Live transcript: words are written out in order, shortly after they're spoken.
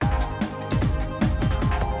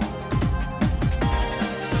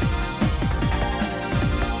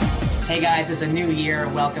Hey guys, it's a new year.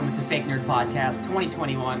 Welcome to Fake Nerd Podcast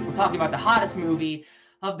 2021. We're talking about the hottest movie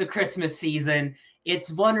of the Christmas season.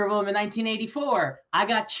 It's Wonder Woman 1984. I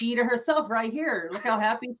got Cheetah herself right here. Look how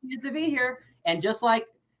happy she is to be here. And just like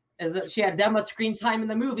as she had that much screen time in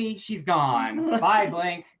the movie, she's gone. Bye,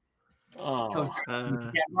 Blink. Welcome,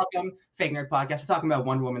 Fake Nerd Podcast. We're talking about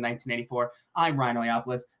Wonder Woman 1984. I'm Ryan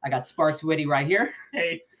Oyopoulos. I got Sparks Witty right here.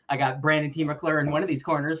 Hey. I got Brandon T. McClure in one of these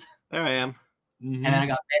corners. There I am. And then I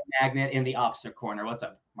got Ben Magnet in the opposite corner. What's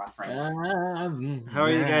up, my friend? How are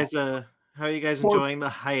you guys? How are you guys enjoying the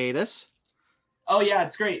hiatus? Oh yeah,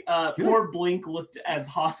 it's great. Poor Blink looked as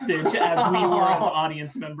hostage as we were as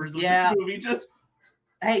audience members of this movie.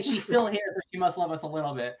 Hey, she's still here, so she must love us a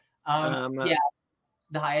little bit. The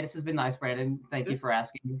hiatus has been nice, Brandon. Thank you for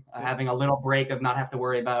asking. Having a little break of not have to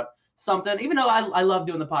worry about something. Even though I love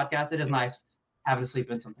doing the podcast, it is nice having to sleep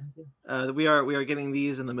in something. We are getting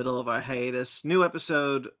these in the middle of our hiatus. New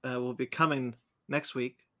episode will be coming next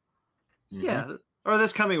week. Mm-hmm. Yeah, or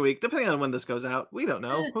this coming week, depending on when this goes out. We don't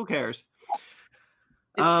know. Who cares?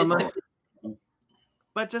 But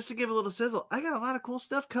just to give a little sizzle, I got a lot of cool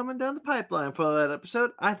stuff coming down the pipeline for that episode.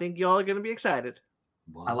 I think y'all are going to be excited.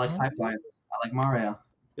 What? I like pipelines. I like Mario.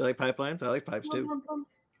 You like pipelines? I like pipes too.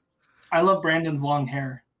 I love Brandon's long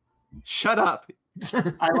hair. Shut up.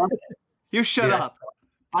 I love it. You shut up.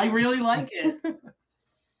 I really like it.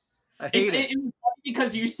 I hate it. It was funny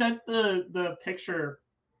because you sent the picture.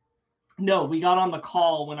 No, we got on the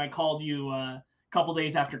call when I called you a couple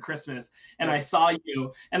days after Christmas, and I saw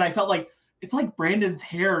you, and I felt like it's like Brandon's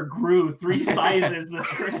hair grew 3 sizes this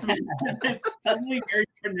Christmas. It's suddenly very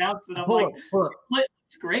pronounced, and I'm like,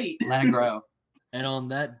 it's great. Let it grow. And on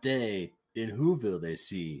that day in Whoville,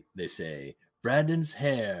 they say Brandon's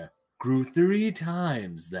hair grew 3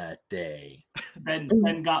 times that day. Ben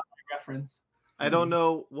got my reference. I don't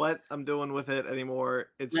know what I'm doing with it anymore.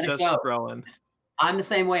 It's just growing. I'm the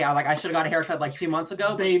same way. I should have got a haircut like 2 months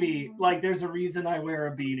ago. Baby, like there's a reason I wear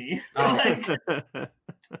a beanie. Oh.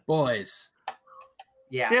 Boys.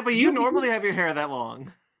 Yeah, but you normally have your hair that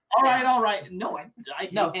long. All right. No, I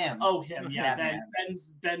no him. Oh, him. Yeah,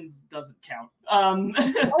 Ben's doesn't count.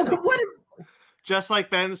 Just like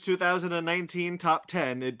Ben's 2019 top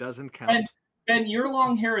 10, it doesn't count. Ben, your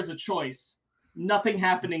long hair is a choice. Nothing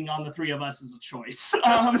happening on the 3 of us is a choice.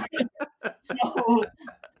 But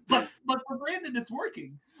for Brandon, it's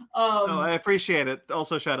working. I appreciate it.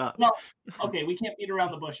 Also, shut up. Well, okay, we can't beat around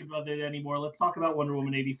the bush about it anymore. Let's talk about Wonder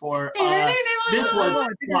Woman 84. This was. I'd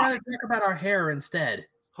rather talk about our hair instead.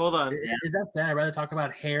 Hold on. Is that fair? I'd rather talk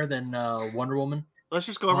about hair than Wonder Woman. Let's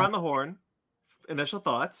just go around the horn. Initial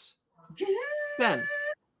thoughts. Ben.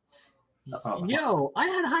 Yo, I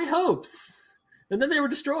had high hopes, and then they were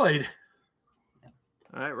destroyed.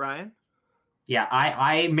 All right, Ryan. Yeah,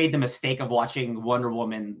 I made the mistake of watching Wonder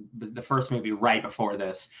Woman, the first movie, right before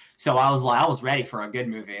this. So I was ready for a good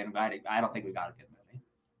movie, and I don't think we got a good movie.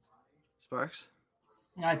 Sparks?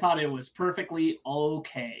 I thought it was perfectly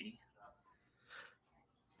okay.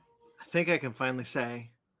 I think I can finally say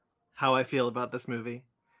how I feel about this movie.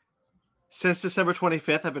 Since December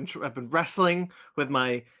 25th, I've been wrestling with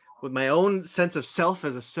my own sense of self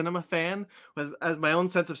as a cinema fan, as my own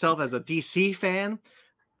sense of self as a DC fan.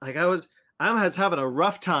 Like I was having a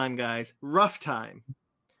rough time, guys. Rough time.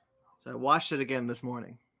 So I watched it again this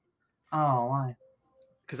morning. Oh, why?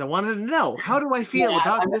 Because I wanted to know, how do I feel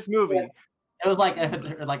about this movie? It was like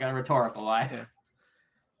a rhetorical why. Yeah.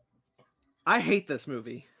 I hate this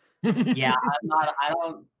movie. Yeah,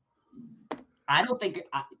 I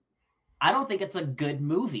don't think it's a good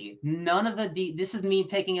movie. None of this is me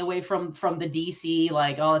taking away from the DC,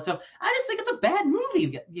 like all that stuff. I just think it's a bad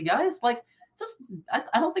movie, you guys. Like,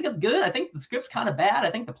 I don't think it's good. I think the script's kind of bad.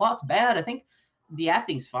 I think the plot's bad. I think the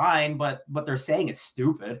acting's fine, but what they're saying is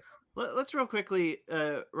stupid. Let's real quickly,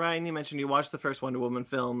 Ryan, you mentioned you watched the first Wonder Woman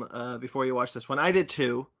film before you watched this one. I did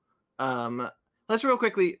too. Let's real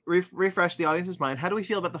quickly refresh the audience's mind. How do we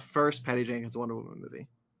feel about the first Patty Jenkins Wonder Woman movie?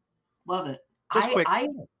 Love it. Just quick. I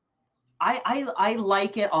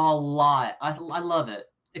like it a lot. I love it,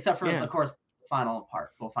 except for of course the final fight.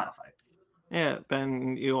 Yeah,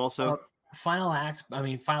 Ben, you also. Final act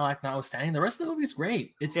notwithstanding, the rest of the movie's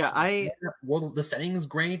great. The setting is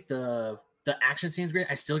great. The action scene is great.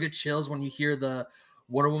 I still get chills when you hear the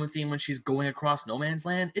Wonder Woman theme when she's going across no man's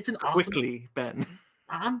land. It's an awesome. Quickly, Ben.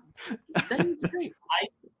 It's great.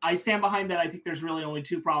 I stand behind that. I think there's really only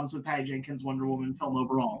 2 problems with Patty Jenkins' Wonder Woman film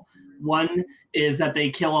overall. One is that they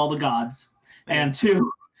kill all the gods, and 2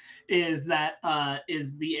 is that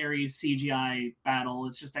is the Ares CGI battle.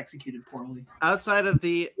 It's just executed poorly. Outside of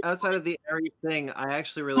the Ares thing, I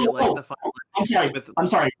actually really like the final. I'm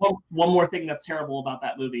sorry. One more thing that's terrible about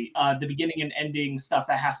that movie: the beginning and ending stuff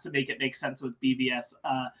that has to make it make sense with BVS.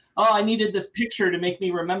 I needed this picture to make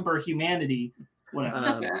me remember humanity.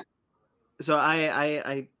 Whatever. So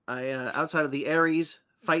I outside of the Ares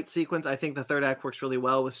fight sequence, I think the third act works really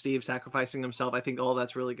well with Steve sacrificing himself. I think all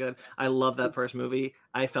that's really good. I love that first movie.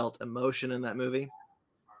 I felt emotion in that movie.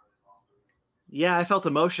 Yeah, I felt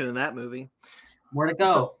emotion in that movie. Where'd it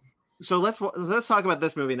go? So let's talk about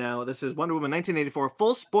this movie now. This is Wonder Woman 1984.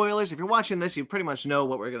 Full spoilers. If you're watching this, you pretty much know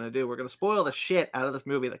what we're going to do. We're going to spoil the shit out of this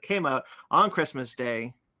movie that came out on Christmas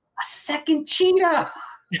Day. A second cheetah!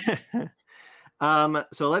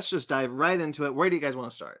 So let's just dive right into it. Where do you guys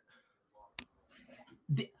want to start?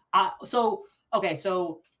 So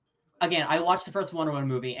again, I watched the first Wonder Woman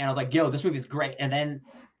movie and I was like, yo, this movie is great. And then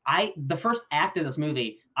the first act of this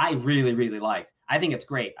movie, I really, really like. I think it's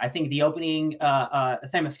great. I think the opening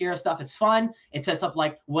Themyscira stuff is fun. It sets up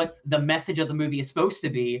like what the message of the movie is supposed to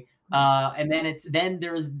be. And then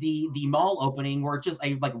there's the mall opening where it's just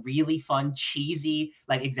a like really fun, cheesy,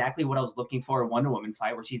 like exactly what I was looking for, a Wonder Woman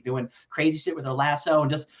fight where she's doing crazy shit with her lasso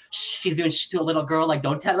and just she's doing shit to a little girl like,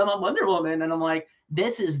 don't tell them I'm Wonder Woman. And I'm like,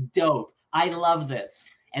 this is dope. I love this.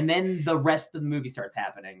 And then the rest of the movie starts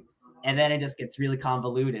happening. And then it just gets really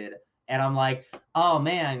convoluted. And I'm like, oh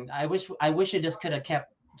man, I wish it just could have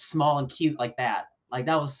kept small and cute like that. Like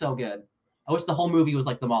that was so good. I wish the whole movie was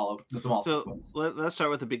like the mall. So let's start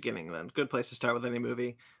with the beginning then. Good place to start with any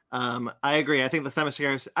movie. I agree. I think the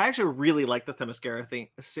Themyscira. I actually really like the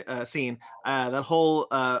Themyscira scene. That whole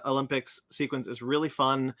Olympics sequence is really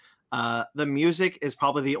fun. The music is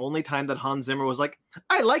probably the only time that Hans Zimmer was like,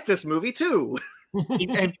 I like this movie too.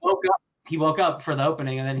 He woke up for the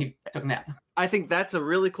opening and then he took a nap. I think that's a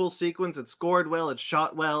really cool sequence. It's scored well. It's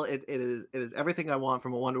shot well. It is everything I want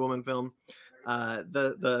from a Wonder Woman film.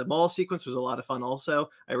 The mall sequence was a lot of fun. Also,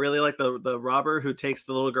 I really like the robber who takes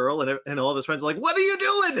the little girl and all of his friends are like, "What are you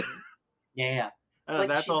doing?" Yeah.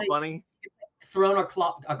 That's all funny. Thrown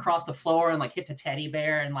across the floor and like hits a teddy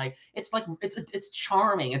bear and like it's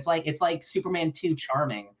charming. It's like Superman 2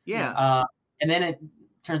 charming. Yeah. And then it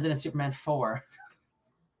turns into Superman 4.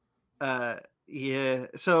 Yeah.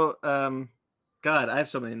 So God, I have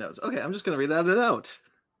so many notes. Okay, I'm just gonna read that out.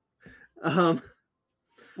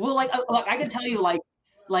 Well, like I can tell you, like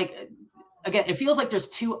again, it feels like there's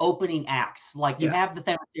two opening acts. Like you have the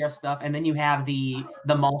Themyscira stuff, and then you have the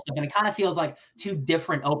mall stuff, and it kind of feels like two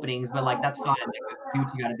different openings. But like that's fine. Like, do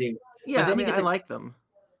what you got to do. Yeah, then I like them.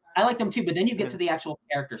 I like them too. But then you get to the actual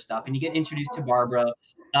character stuff, and you get introduced to Barbara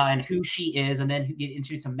and who she is, and then you get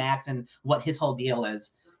introduced to Max and what his whole deal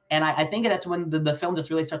is. And I think that's when the film just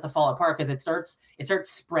really starts to fall apart because it starts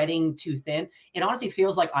spreading too thin. It honestly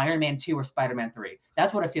feels like Iron Man 2 or Spider-Man 3.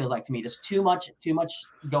 That's what it feels like to me. Just too much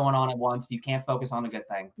going on at once. You can't focus on a good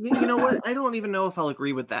thing. You know what? I don't even know if I'll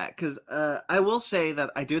agree with that because I will say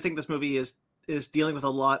that I do think this movie is dealing with a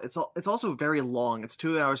lot. It's also very long. It's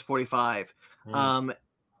 2 hours 45.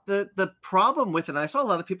 The problem with it, and I saw a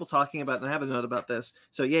lot of people talking about, and I have a note about this.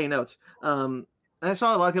 So yay notes. I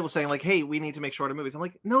saw a lot of people saying like, hey, we need to make shorter movies. I'm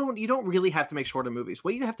like, no, you don't really have to make shorter movies.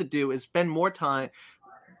 What you have to do is spend more time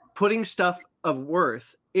putting stuff of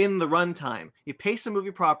worth in the runtime. You pace the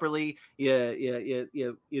movie properly. You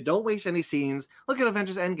don't waste any scenes. Look at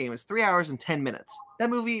Avengers Endgame. It's 3 hours and 10 minutes.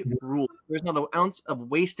 That movie rules. There's not an ounce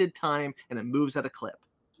of wasted time, and it moves at a clip.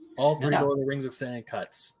 All three Lord of the Rings extended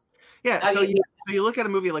cuts. Yeah, so you look at a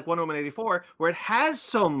movie like Wonder Woman 84, where it has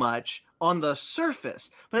so much on the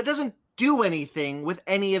surface, but it doesn't do anything with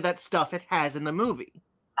any of that stuff it has in the movie.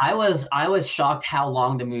 I was shocked how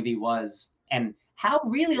long the movie was and how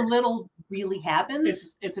really little really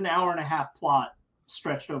happens. It's an hour and a half plot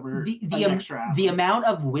stretched over the extra hour. The amount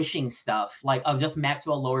of wishing stuff, like of just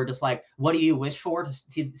Maxwell Lord, just like, what do you wish for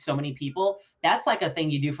to so many people? That's like a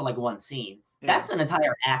thing you do for like one scene. Yeah. That's an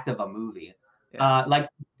entire act of a movie. Yeah. Like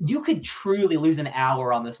you could truly lose an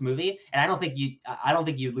hour on this movie, and I don't think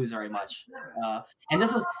you'd lose very much. And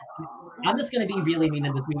I'm just going to be really mean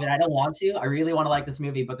in this movie, and I don't want to. I really want to like this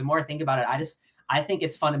movie, but the more I think about it, I think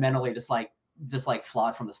it's fundamentally just like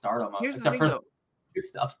flawed from the start almost. Here's the thing, though. Good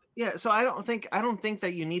stuff. Yeah, so I don't think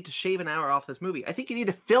that you need to shave an hour off this movie. I think you need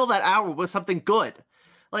to fill that hour with something good.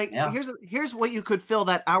 Like here's what you could fill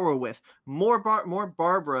that hour with: more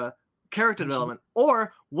Barbara character development,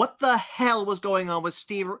 or what the hell was going on with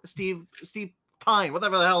Steve Pine,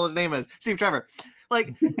 whatever the hell his name is, Steve Trevor.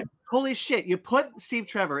 Like, holy shit, you put Steve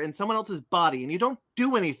Trevor in someone else's body and you don't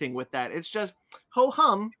do anything with that. It's just ho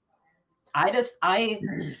hum. I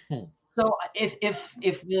So if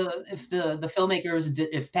the filmmakers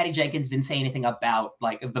if Patty Jenkins didn't say anything about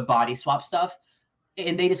like the body swap stuff,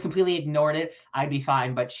 and they just completely ignored it, I'd be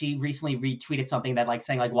fine. But she recently retweeted something that like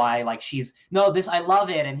saying like why like she's no this I love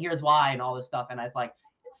it and here's why and all this stuff, and it's like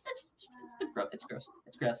it's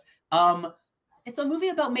gross. It's a movie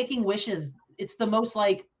about making wishes. It's the most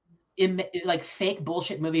like fake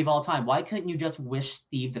bullshit movie of all time. Why couldn't you just wish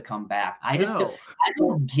Steve to come back? I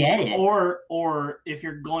don't get it. Or if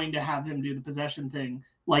you're going to have him do the possession thing,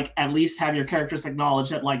 like at least have your characters acknowledge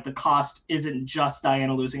that like the cost isn't just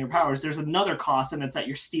Diana losing her powers. There's another cost, and it's that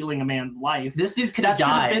you're stealing a man's life. This dude could have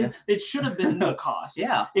died. It should have been the cost.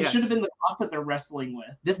 Yeah. It should have been the cost that they're wrestling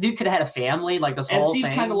with. This dude could have had a family, like this whole thing.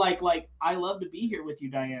 And Steve's kind of like, I love to be here with you,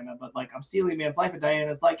 Diana, but like I'm stealing a man's life, and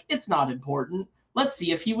Diana's like, it's not important. Let's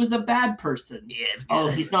see if he was a bad person. Yeah, oh,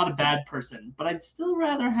 he's not a bad person, but I'd still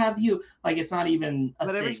rather have you. Like, it's not even a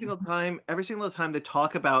thing. Every single time they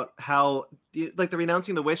talk about how, like the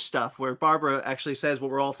renouncing the wish stuff, where Barbara actually says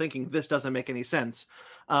what we're all thinking, this doesn't make any sense.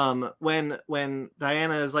 When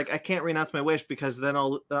Diana is like, I can't renounce my wish because then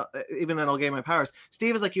I'll gain my powers.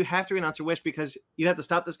 Steve is like, you have to renounce your wish because you have to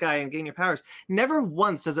stop this guy and gain your powers. Never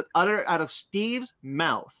once does it utter out of Steve's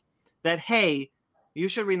mouth that, hey, you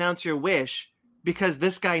should renounce your wish because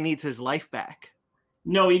this guy needs his life back.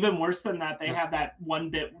 No, even worse than that, they have that one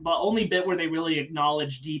bit, the only bit where they really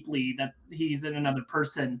acknowledge deeply that he's in another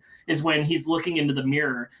person is when he's looking into the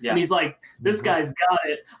mirror. Yeah. And he's like, this guy's got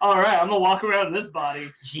it. All right, I'm going to walk around in this body.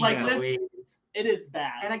 Like this, it is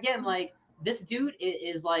bad. And again, like, this dude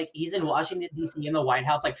is like, he's in Washington, D.C. in the White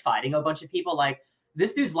House, like, fighting a bunch of people. Like,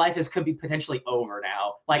 this dude's life could be potentially over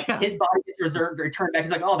now. Like his body gets returned back. He's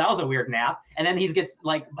like, oh, that was a weird nap. And then he gets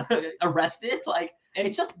like arrested. Like, and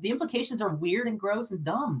it's just the implications are weird and gross and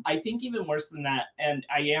dumb. I think even worse than that, and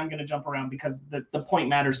I am going to jump around because the point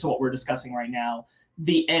matters to what we're discussing right now.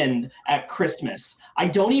 The end at Christmas. I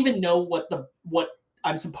don't even know what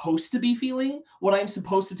I'm supposed to be feeling, what I'm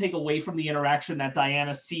supposed to take away from the interaction that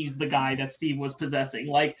Diana sees the guy that Steve was possessing.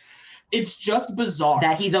 Like, it's just bizarre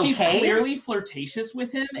that he's okay. She's clearly flirtatious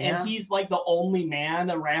with him, and he's like the only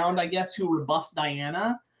man around, I guess, who rebuffs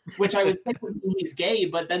Diana, which I would think would mean he's gay,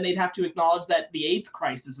 but then they'd have to acknowledge that the AIDS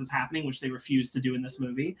crisis is happening, which they refuse to do in this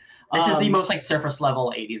movie. This is the most like surface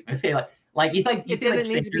level 80s movie. It didn't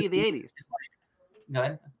need to be the 80s. Go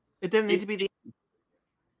ahead. It didn't need to be the.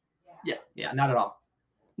 Yeah, not at all.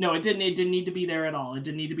 No, it didn't need to be there at all. It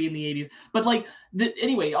didn't need to be in the 80s. But like,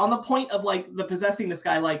 anyway, on the point of like the possessing this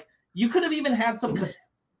guy, like. You could have even had some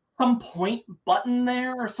point button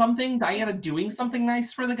there or something. Diana doing something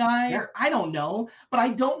nice for the guy. Yeah. I don't know, but I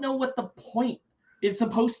don't know what the point is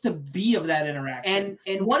supposed to be of that interaction.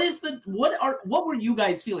 And what were you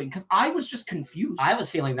guys feeling? Because I was just confused. I was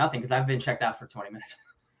feeling nothing because I've been checked out for 20 minutes.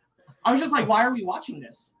 I was just like, why are we watching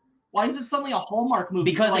this? Why is it suddenly a Hallmark movie?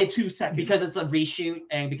 Because for like 2 seconds. Because it's a reshoot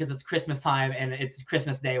and because it's Christmas time and it's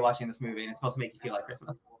Christmas Day watching this movie and it's supposed to make you feel like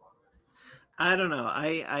Christmas. I don't know.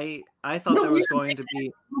 I thought there was going to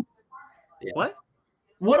be what?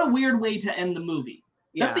 What a weird way to end the movie.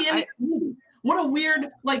 That's the end of the movie. What a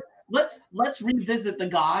weird let's revisit the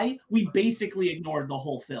guy. We basically ignored the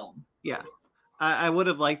whole film. Yeah. I would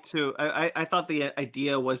have liked to. I thought the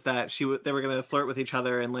idea was that they were going to flirt with each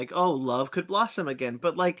other and like, oh, love could blossom again.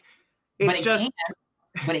 But like,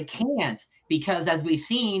 but it can't because as we've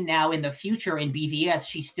seen now in the future in BVS,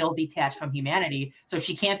 she's still detached from humanity. So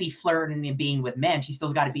she can't be flirting and being with men. She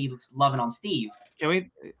still's got to be loving on Steve. Can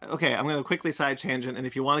we? Okay, I'm going to quickly side tangent. And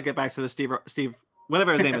if you want to get back to the Steve,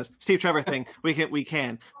 whatever his name is, Steve Trevor thing, we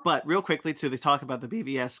can. But real quickly to the talk about the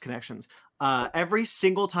BVS connections. Every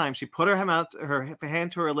single time she put her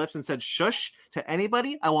hand to her lips and said shush to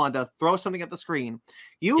anybody, I wanted to throw something at the screen.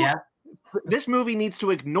 This movie needs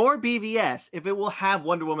to ignore BVS if it will have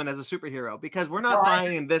Wonder Woman as a superhero because we're not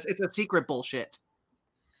buying this. It's a secret bullshit.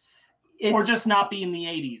 Or just not be in the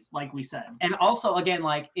 80s, like we said. And also, again,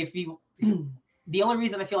 like if you, the only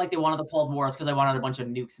reason I feel like they wanted the Cold War is because they wanted a bunch of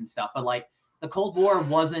nukes and stuff. But like the Cold War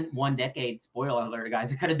wasn't one decade. Spoiler alert,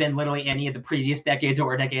 guys! It could have been literally any of the previous decades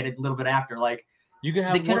or a decade a little bit after. Like you could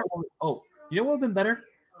have. You know what would have been better?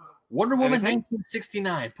 Wonder Woman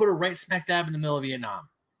 1969. Put her right smack dab in the middle of Vietnam.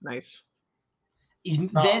 Nice. Then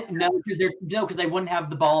because they wouldn't have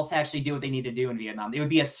the balls to actually do what they need to do in Vietnam. It would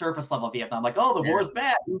be a surface level Vietnam, like, oh, the war's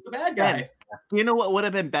bad. Who's the bad guy? You know what would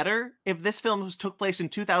have been better if this film took place in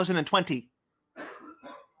 2020?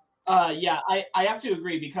 I have to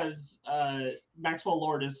agree because Maxwell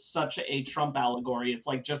Lord is such a Trump allegory. It's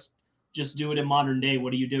like just do it in modern day.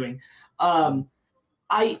 What are you doing? I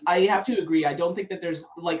have to agree. I don't think that there's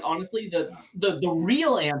like honestly the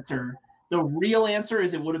real answer The real answer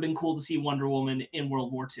is it would have been cool to see Wonder Woman in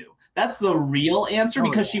World War II. That's the real answer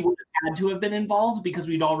because she would have had to have been involved because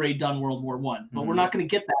we'd already done World War I. But we're not going to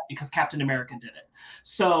get that because Captain America did it.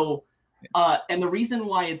 So, and the reason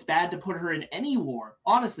why it's bad to put her in any war,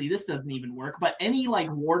 honestly, this doesn't even work, but any like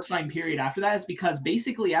wartime period after that is because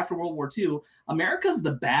basically after World War II, America's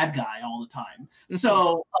the bad guy all the time.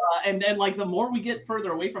 So, and like the more we get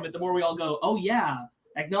further away from it, the more we all go, oh yeah,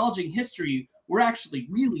 acknowledging history, we're actually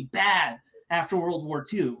really bad after World War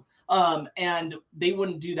II. And they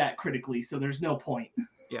wouldn't do that critically, so there's no point.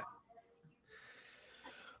 Yeah.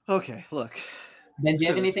 Okay, look. Ben, do you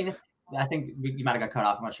have anything? I think you might have got cut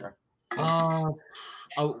off. I'm not sure.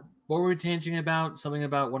 What were we tanging about? Something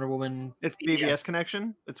about Wonder Woman. It's BVS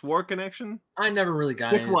connection. It's war connection. I never really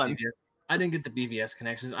got Which one? BVS. I didn't get the BVS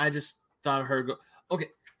connections. I just thought her go. Okay,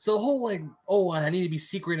 so the whole like, oh, I need to be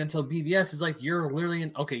secret until BVS is like you're literally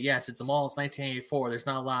in. Okay, yes, it's a mall. It's 1984. There's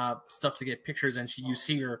not a lot of stuff to get pictures, and you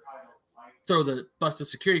see her throw the busted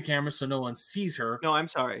security camera so no one sees her. No, I'm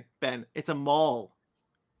sorry, Ben. It's a mall.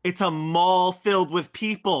 It's a mall filled with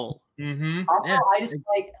people. Mm-hmm. Also, yeah. I just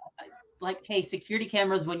like, hey, security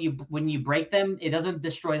cameras, when you break them, it doesn't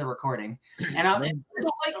destroy the recording. And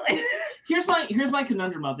here's my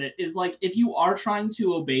conundrum of it is like, if you are trying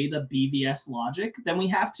to obey the BVS logic, then we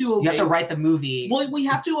have to obey. You have to write the movie. Well, we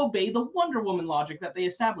have to obey the Wonder Woman logic that they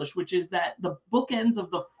established, which is that the bookends of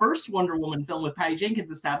the first Wonder Woman film with Patty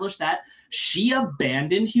Jenkins established that she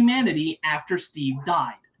abandoned humanity after Steve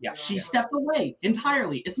died. Yeah. She stepped away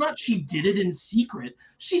entirely. It's not she did it in secret.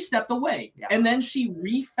 She stepped away. Yeah. And then she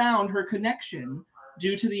refound her connection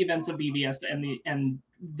due to the events of BVS and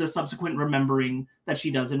the subsequent remembering that she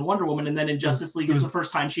does in Wonder Woman. And then in Justice League, it was the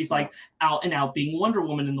first time she's like out and out being Wonder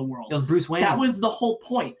Woman in the world. It was Bruce Wayne. That was the whole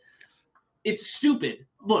point. It's stupid.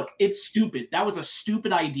 Look, it's stupid. That was a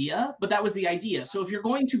stupid idea, but that was the idea. So if you're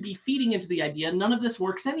going to be feeding into the idea, none of this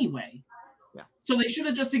works anyway. Yeah. So they should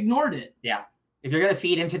have just ignored it. Yeah. If you're gonna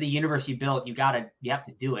feed into the universe you built, you have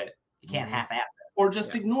to do it. You can't half-ass it, or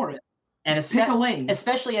just ignore it. And pick a lane.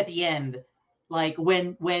 Especially at the end, like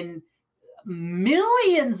when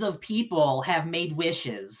millions of people have made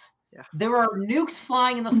wishes. Yeah. There are nukes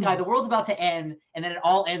flying in the sky. The world's about to end, and then it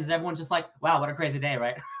all ends, and everyone's just like, "Wow, what a crazy day!"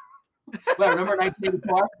 Right? Well, remember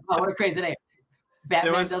 1984? Wow, what a crazy day!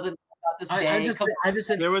 Batman doesn't.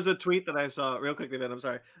 There was a tweet that I saw real quickly, Ben. I'm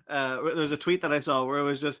sorry. There was a tweet that I saw where it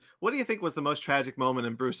was just, what do you think was the most tragic moment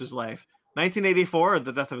in Bruce's life? 1984 or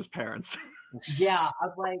the death of his parents? Yeah, I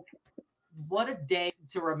was like, what a day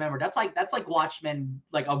to remember. That's like Watchmen,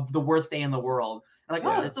 like the worst day in the world. I'm like,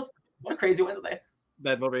 oh, it's just what a crazy Wednesday.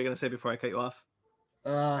 Ben, what were you gonna say before I cut you off?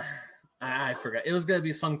 I forgot. It was gonna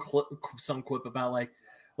be some quip about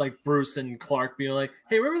like Bruce and Clark being like,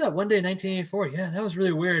 hey, remember that one day in 1984? Yeah, that was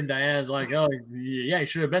really weird. And Diana's like, oh, yeah, you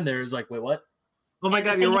should have been there. It's like, wait, what? Oh my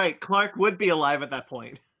God, you're right. Clark would be alive at that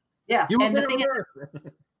point. Yeah, and the thing is,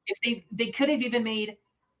 if they could have even made,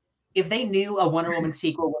 if they knew a Wonder Woman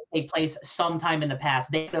sequel would take place sometime in the past,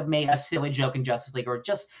 they could have made a silly joke in Justice League or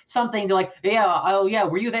just something to like, yeah, oh yeah,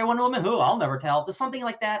 were you there, Wonder Woman? Who? I'll never tell. Just something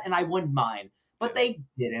like that, and I wouldn't mind. But they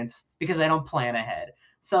didn't because they don't plan ahead.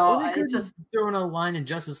 So they could it's just throwing a line in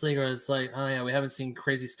Justice League where it's like, oh yeah, we haven't seen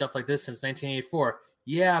crazy stuff like this since 1984.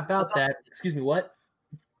 Yeah, about that. Excuse me, what?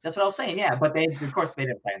 That's what I was saying. Yeah, but of course they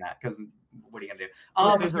didn't plan that because what are you gonna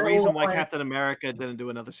do? There's a reason why Captain America didn't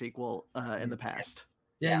do another sequel in the past.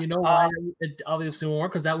 Yeah, you know why? It obviously won't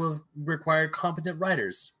work because that would require competent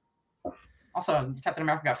writers. Also, Captain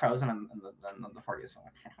America got frozen in the 40s.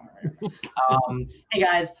 Hey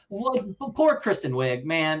guys, poor Kristen Wiig,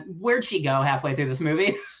 man. Where'd she go halfway through this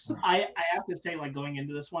movie? I have to say, like going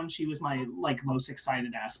into this one, she was my most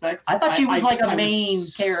excited aspect. I thought she was a main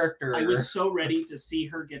character. I was so ready to see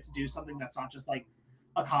her get to do something that's not just like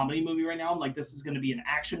a comedy movie right now. I'm like, this is going to be an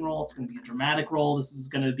action role. It's going to be a dramatic role. This is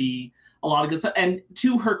going to be a lot of good stuff. And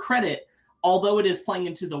to her credit, although it is playing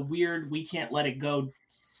into the weird, we can't let it go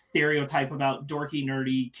stereotype about dorky,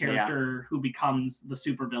 nerdy character who becomes the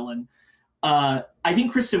supervillain. I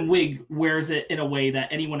think Kristen Wiig wears it in a way that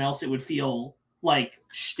anyone else it would feel like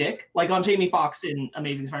shtick. Like on Jamie Foxx in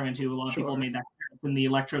Amazing Spider-Man 2, a lot of people made that in the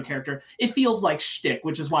Electro character. It feels like shtick,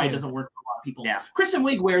 which is why it doesn't work for a lot of people. Yeah. Kristen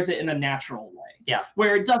Wiig wears it in a natural way. Yeah.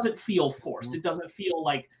 Where it doesn't feel forced. It doesn't feel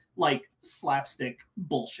like slapstick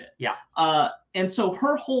bullshit. Yeah. And so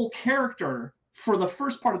her whole character for the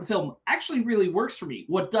first part of the film actually really works for me.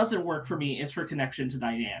 What doesn't work for me is her connection to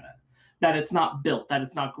Diana, that it's not built, that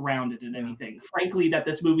it's not grounded in anything. Frankly, that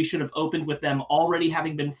this movie should have opened with them already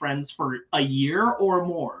having been friends for a year or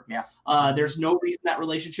more. Yeah. There's no reason that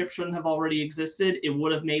relationship shouldn't have already existed. It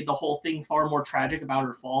would have made the whole thing far more tragic about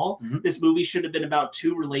her fall. Mm-hmm. This movie should have been about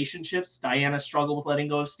two relationships: Diana's struggle with letting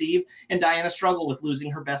go of Steve, and Diana's struggle with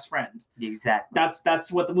losing her best friend. Exactly.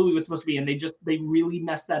 That's what the movie was supposed to be, and they really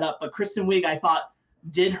messed that up. But Kristen Wiig, I thought,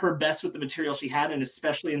 did her best with the material she had, and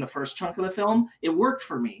especially in the first chunk of the film, it worked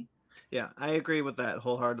for me. Yeah, I agree with that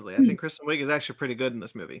wholeheartedly. I think Kristen Wiig is actually pretty good in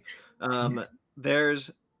this movie.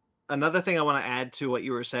 There's another thing I want to add to what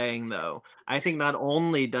you were saying, though. I think not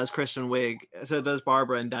only does Kristen Wiig, so does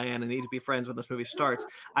Barbara and Diana need to be friends when this movie starts.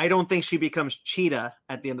 I don't think she becomes Cheetah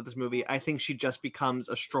at the end of this movie. I think she just becomes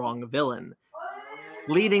a strong villain,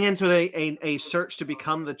 leading into a search to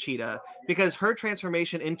become the Cheetah, because her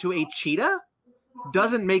transformation into a cheetah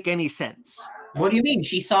doesn't make any sense. What do you mean?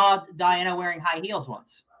 She saw Diana wearing high heels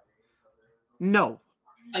once. No.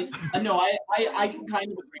 I can kind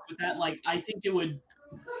of agree with that. Like, I think it would.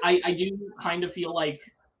 I do kind of feel like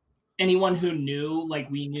anyone who knew,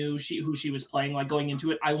 like we knew who she was playing, like going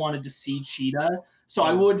into it, I wanted to see Cheetah. So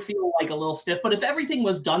I would feel like a little stiff. But if everything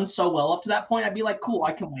was done so well up to that point, I'd be like, cool,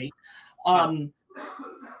 I can wait.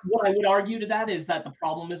 What I would argue to that is that the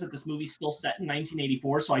problem is that this movie's still set in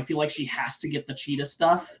 1984, so I feel like she has to get the Cheetah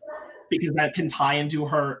stuff because that can tie into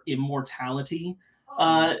her immortality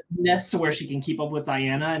ness where she can keep up with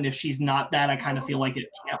Diana, and if she's not that, I kind of feel like it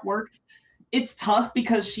can't work. It's tough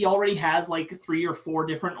because she already has like 3 or 4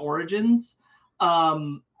 different origins.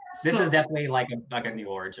 This is definitely like a new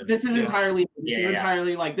origin. This is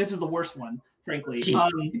entirely like, this is the worst one, frankly.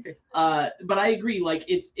 But I agree, like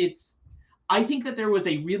it's I think that there was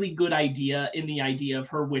a really good idea in the idea of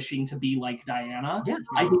her wishing to be like Diana. Yeah.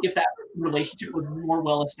 I think if that relationship was more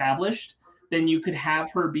well established, then you could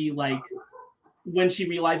have her be like, when she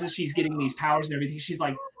realizes she's getting these powers and everything, she's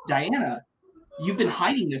like, Diana, you've been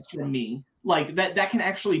hiding this from me. Like that can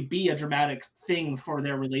actually be a dramatic thing for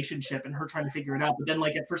their relationship and her trying to figure it out. But then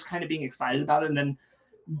like at first kind of being excited about it and then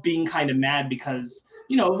being kind of mad because,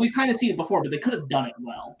 you know, we've kind of seen it before, but they could have done it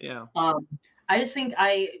well. Yeah.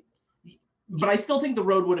 But I still think the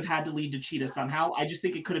road would have had to lead to Cheetah somehow. I just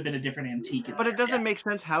think it could have been a different Antique. But it doesn't make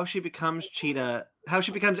sense how she becomes Cheetah, how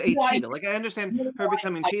she becomes a Cheetah. Like, I understand her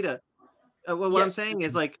becoming Cheetah. What I'm saying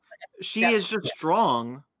is, like, she is just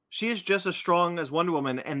strong. She is just as strong as Wonder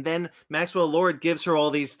Woman. And then Maxwell Lord gives her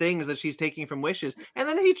all these things that she's taking from wishes. And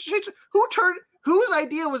then whose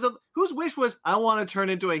wish was, I want to turn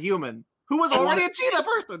into a human? Who was already a cheetah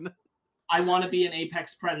person? I want to be an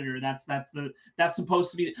apex predator. That's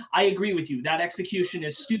supposed to be. I agree with you. That execution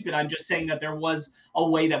is stupid. I'm just saying that there was a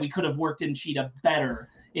way that we could have worked in Cheetah better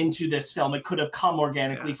into this film. It could have come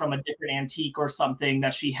organically from a different Antique or something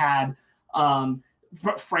that she had.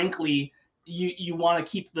 But frankly, you want to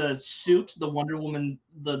keep the suit, the Wonder Woman,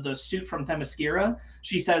 the suit from Themyscira.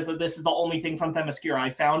 She says that this is the only thing from Themyscira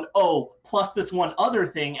I found. Oh, plus this one other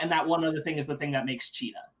thing, and that one other thing is the thing that makes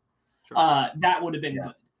Cheetah. Sure. That would have been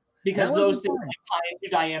good. Because those things tie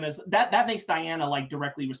into Diana's, that makes Diana like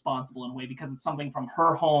directly responsible in a way because it's something from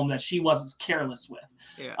her home that she was careless with.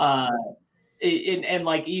 Yeah. And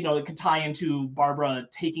like, you know, it could tie into Barbara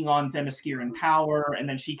taking on Themysciran power, and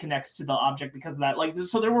then she connects to the object because of that. Like,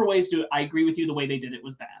 so there were ways to. I agree with you. The way they did it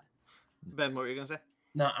was bad. Ben, what were you gonna say?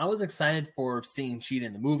 No, I was excited for seeing Cheetah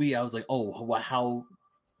in the movie. I was like, oh,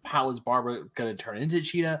 how is Barbara gonna turn into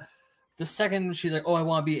Cheetah? The second she's like, oh, I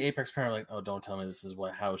want to be Apex Predator, I'm like, oh, don't tell me this is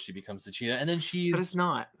how she becomes the Cheetah. And then she's... But it's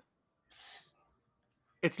not.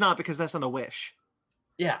 It's not, because that's not a wish.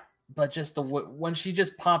 Yeah, but just when she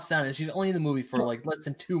just pops out and she's only in the movie for like less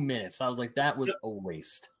than 2 minutes, I was like, that was a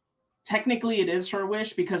waste. Technically, it is her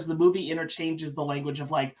wish because the movie interchanges the language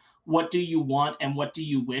of like, what do you want and what do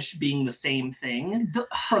you wish being the same thing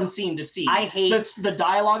from scene to scene. I hate the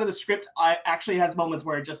dialogue of the script. Actually has moments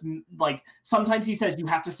where it just like sometimes he says you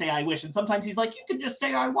have to say I wish, and sometimes he's like you can just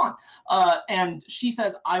say I want. And she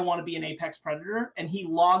says I want to be an apex predator, and he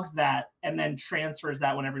logs that and then transfers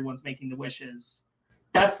that when everyone's making the wishes.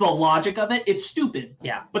 That's the logic of it. It's stupid.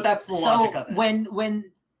 Yeah, but that's the logic of it.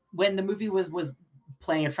 When the movie was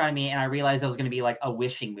playing in front of me and I realized it was going to be like a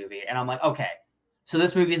wishing movie, and I'm like, okay. So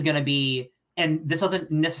this movie is going to be, and this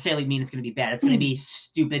doesn't necessarily mean it's going to be bad. It's going to be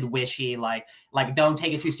stupid, wishy, like don't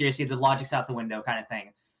take it too seriously. The logic's out the window kind of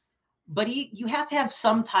thing. But you have to have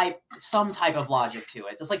some type of logic to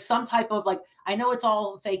it. Just like some type of like, I know it's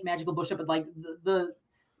all fake magical bullshit, but like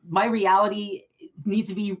my reality needs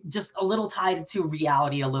to be just a little tied to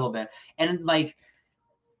reality a little bit. And like,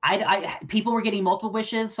 People were getting multiple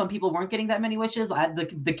wishes. Some people weren't getting that many wishes.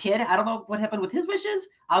 The kid, I don't know what happened with his wishes.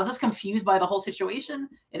 I was just confused by the whole situation.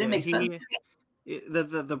 It didn't make sense.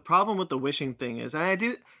 The problem with the wishing thing is, and I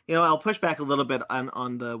do, I'll push back a little bit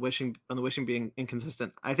on the wishing being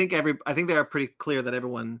inconsistent. I think they are pretty clear that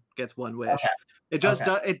everyone gets one wish. Okay.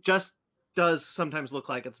 It just does sometimes look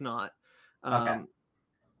like it's not.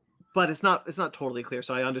 But it's not totally clear.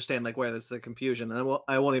 So I understand like where there's the confusion, and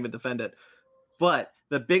I won't even defend it. But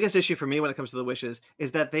the biggest issue for me when it comes to the wishes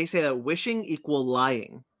is that they say that wishing equal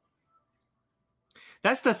lying.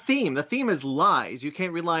 That's the theme. The theme is lies. You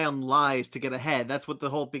can't rely on lies to get ahead. That's what the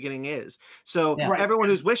whole beginning is. So everyone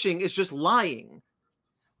who's wishing is just lying.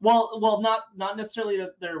 Well, not necessarily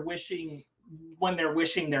that they're wishing when they're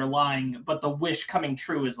wishing they're lying, but the wish coming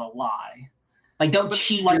true is a lie. Like don't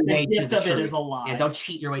cheat your way to the truth. It is a lie. Yeah, don't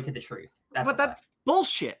cheat your way to the truth. That's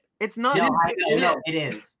bullshit. It's not. No, it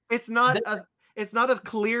is. It's not It's not a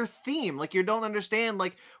clear theme. Like you don't understand.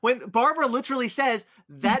 Like when Barbara literally says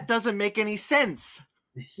that doesn't make any sense.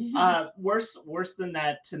 Worse than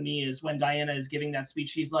that to me is when Diana is giving that speech.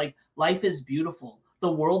 She's like, "Life is beautiful.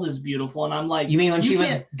 The world is beautiful," and I'm like, "You mean when she was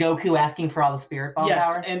Goku asking for all the spirit bomb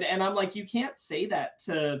power?" and I'm like, you can't say that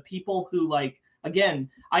to people who like. Again,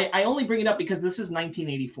 I only bring it up because this is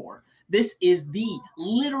 1984. This is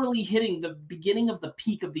literally hitting the beginning of the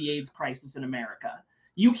peak of the AIDS crisis in America.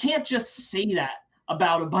 You can't just say that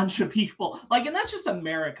about a bunch of people. Like, and that's just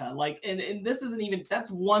America. Like, and this isn't even, that's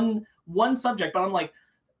one subject, but I'm like,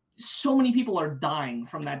 so many people are dying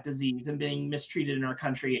from that disease and being mistreated in our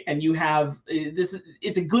country. And you have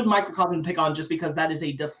it's a good microcosm to pick on just because that is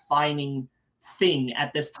a defining thing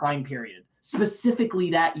at this time period, specifically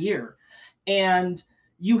that year. And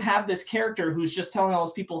you have this character who's just telling all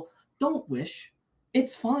those people, don't wish,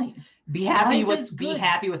 it's fine. Be happy with what you have. Be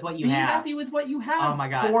happy with what you have. Oh my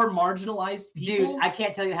God. For marginalized people. Dude, I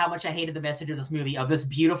can't tell you how much I hated the message of this movie of this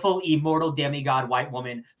beautiful, immortal demigod white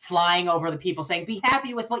woman flying over the people saying, be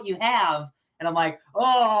happy with what you have. And I'm like,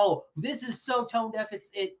 oh, this is so tone deaf.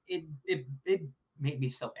 It made me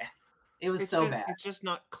so bad. It was bad. It's just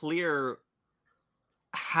not clear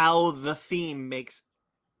how the theme makes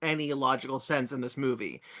any logical sense in this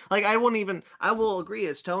movie. Like I will agree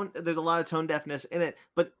there's a lot of tone deafness in it,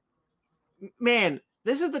 but man,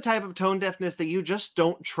 this is the type of tone deafness that you just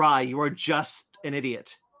don't try. You are just an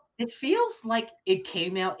idiot. It feels like it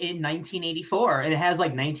came out in 1984 and it has like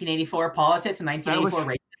 1984 politics and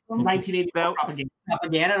 1984 racism, 1984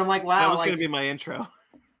 propaganda, and I'm like, wow, that was going to be my intro.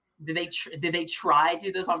 Did they try to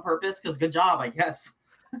do this on purpose? Because good job, I guess.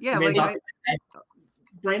 Yeah,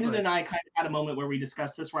 Brandon and I kind of had a moment where we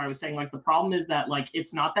discussed this, where I was saying like the problem is that like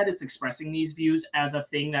it's not that it's expressing these views as a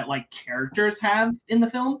thing that like characters have in the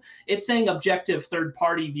film. It's saying objective third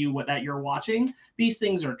party view that you're watching. These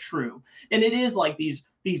things are true, and it is like these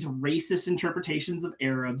racist interpretations of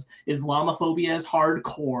Arabs. Islamophobia is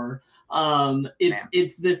hardcore.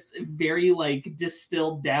 It's this very like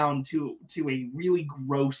distilled down to a really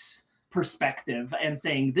gross perspective and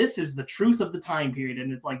saying this is the truth of the time period,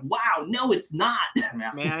 and it's like, wow, no, it's not.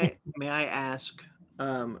 May I ask?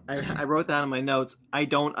 I wrote down in my notes, I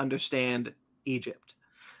don't understand Egypt,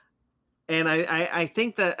 and I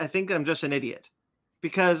think I'm just an idiot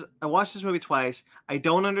because I watched this movie twice. I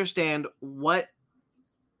don't understand what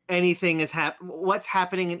anything is what's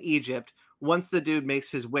happening in Egypt once the dude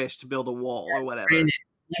makes his wish to build a wall or whatever.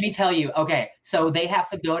 Let me tell you. Okay, so they have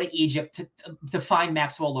to go to Egypt to find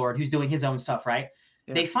Maxwell Lord, who's doing his own stuff, right?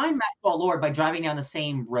 Yeah. They find Maxwell Lord by driving down the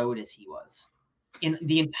same road as he was. In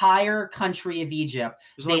the entire country of Egypt,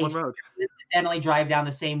 there's only one road. Incidentally drive down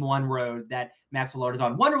the same one road that Maxwell Lord is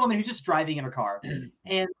on. Wonder Woman, who's just driving in her car.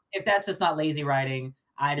 And if that's just not lazy writing,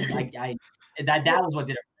 that was what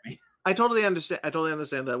did it for me. I totally understand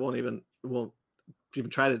that. Won't even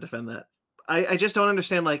try to defend that. I just don't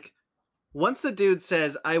understand, like, once the dude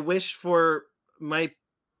says, I wish for my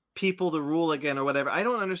people to rule again or whatever, I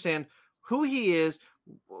don't understand who he is,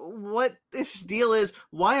 what this deal is,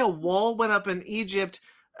 why a wall went up in Egypt,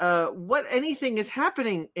 what anything is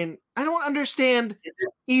happening in. I don't understand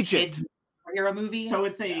Egypt. Hero movie. So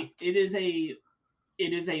it is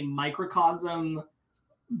a microcosm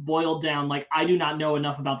boiled down. Like, I do not know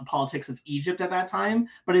enough about the politics of Egypt at that time,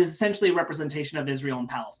 but it is essentially a representation of Israel and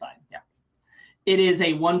Palestine. Yeah. It is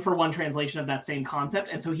a one-for-one translation of that same concept.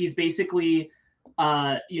 And so he's basically,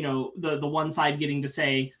 the one side getting to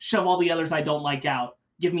say, shove all the others I don't like out,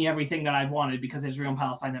 give me everything that I've wanted, because Israel and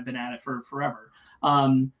Palestine have been at it for forever.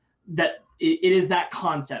 That it is that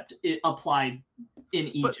concept applied in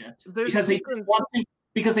Egypt. Because they didn't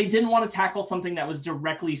want to tackle something that was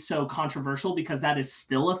directly so controversial, because that is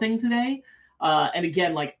still a thing today. And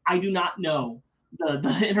again, like, I do not know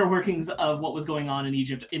the inner workings of what was going on in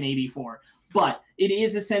Egypt in 84. But it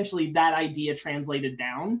is essentially that idea translated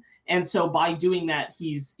down. And so by doing that,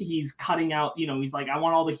 he's cutting out, he's like, I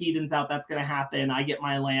want all the heathens out. That's going to happen. I get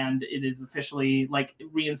my land. It is officially like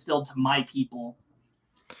reinstilled to my people.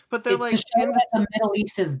 But they're like, the Middle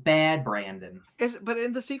East is bad, Brandon. But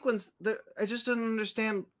in the sequence, I just don't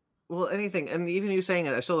understand, well, anything. And even you saying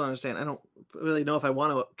it, I still don't understand. I don't really know if I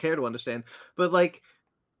want to care to understand. But like,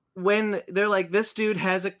 when they're like, this dude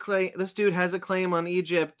has a claim on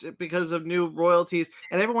Egypt because of new royalties,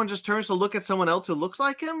 and everyone just turns to look at someone else who looks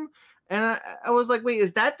like him, and I was like, wait,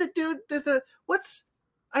 is that the dude? There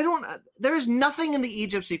is nothing in the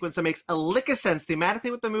Egypt sequence that makes a lick of sense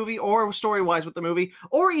thematically with the movie or story-wise with the movie,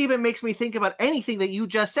 or even makes me think about anything that you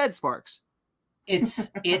just said, Sparks. It's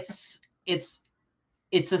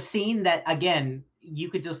a scene that, again, you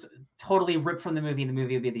could just totally rip from the movie, and the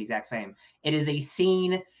movie would be the exact same. It is a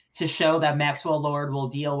scene to show that Maxwell Lord will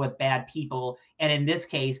deal with bad people, and in this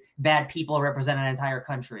case, bad people represent an entire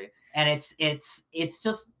country. And it's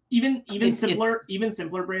just even simpler,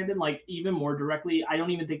 Brandon. Like, even more directly, I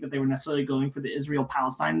don't even think that they were necessarily going for the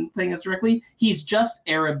Israel-Palestine thing as directly. He's just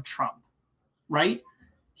Arab Trump, right?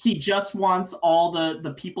 He just wants all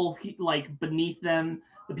the people beneath them,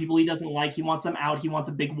 the people he doesn't like. He wants them out. He wants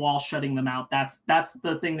a big wall shutting them out. That's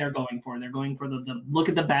the thing they're going for. They're going for the look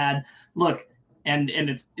at the bad look. And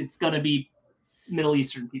it's gonna be Middle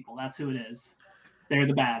Eastern people. That's who it is. They're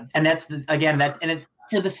the bads. And it's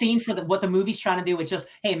for the scene what the movie's trying to do. It's just,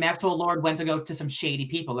 hey, Maxwell Lord went to go to some shady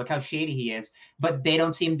people. Look how shady he is. But they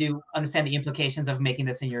don't seem to understand the implications of making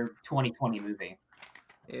this in your 2020 movie.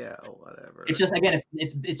 Yeah, whatever. It's just, again,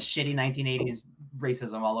 it's shitty 1980s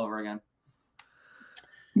racism all over again.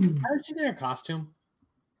 How did she get her costume?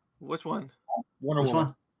 Which one? Wonder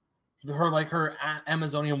Woman. Her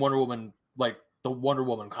Amazonian Wonder Woman, like the Wonder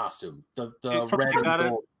Woman costume, the red and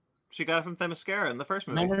gold. She got it from Themyscira in the first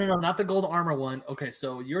movie. No, not the gold armor one. Okay,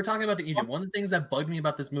 so you were talking about the Egypt. One of the things that bugged me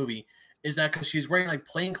about this movie is that because she's wearing like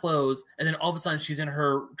plain clothes, and then all of a sudden she's in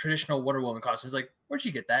her traditional Wonder Woman costume. It's like, where'd she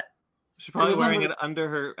get that? She's probably wearing it under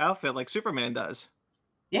her outfit like Superman does.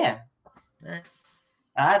 Yeah. All right.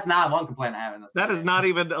 That's not one complaint I have in this. That is not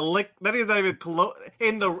even a lick. That is not even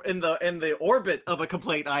in the orbit of a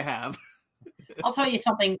complaint I have. I'll tell you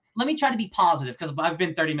something. Let me try to be positive because I've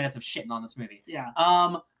been 30 minutes of shitting on this movie. Yeah.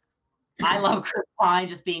 I love Chris Pine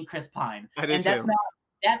just being Chris Pine. I do and too.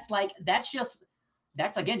 That's just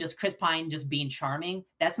Chris Pine just being charming.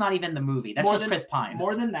 That's not even the movie. That's just Chris Pine.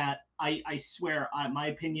 More than that, I swear, my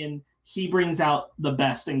opinion, he brings out the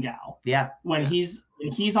best in Gal. Yeah. When he's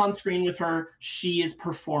on screen with her, she is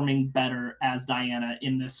performing better as Diana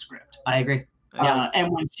in this script. I agree.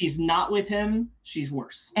 And when she's not with him, she's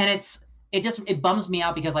worse. And it bums me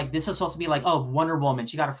out because like this is supposed to be like, oh, Wonder Woman,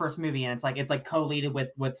 she got her first movie, and it's like co-leaded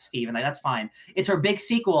with Steve, and like that's fine. It's her big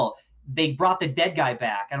sequel. They brought the dead guy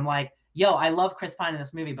back, and I'm like, yo, I love Chris Pine in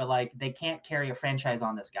this movie, but like they can't carry a franchise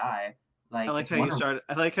on this guy. Like, I like how you started.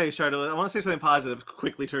 I want to say something positive,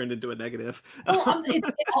 quickly turned into a negative. Well, I'll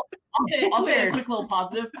say a quick little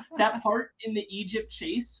positive. That part in the Egypt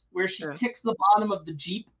chase where she kicks the bottom of the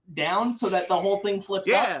Jeep down so that the whole thing flips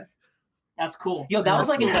up. That's cool. Yo, that was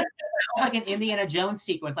like an Indiana Jones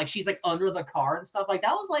sequence. Like she's like under the car and stuff. Like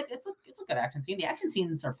that was like it's a good action scene. The action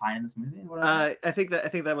scenes are fine in this movie. I think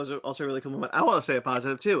that was also a really cool moment. I want to say a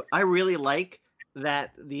positive too. I really like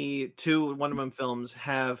that the two Wonder Woman films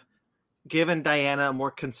have given Diana a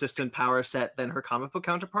more consistent power set than her comic book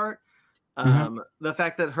counterpart. The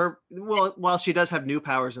fact that while she does have new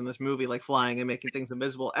powers in this movie, like flying and making things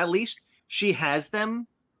invisible, at least she has them,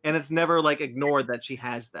 and it's never like ignored that she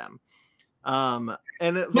has them. The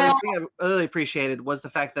thing I really appreciated was the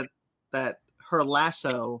fact that her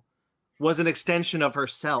lasso was an extension of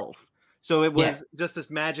herself. So it was just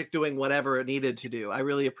this magic doing whatever it needed to do. I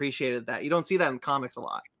really appreciated that. You don't see that in comics a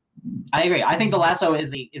lot. I agree. I think the lasso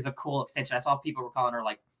is a cool extension. I saw people were calling her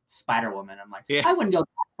like Spider Woman. I'm like, I wouldn't go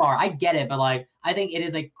that far. I get it, but like I think it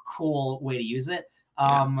is a cool way to use it.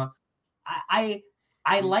 I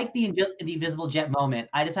like the invisible jet moment.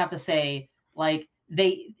 I just have to say, like,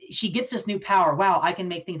 she gets this new power. Wow, I can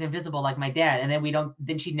make things invisible like my dad. And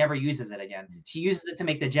then she never uses it again. She uses it to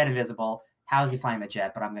make the jet invisible. How is he flying the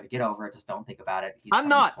jet? But I'm going to get over it. Just don't think about it. I'm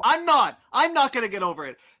not going to get over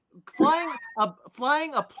it.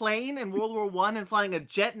 Flying a plane in World War I and flying a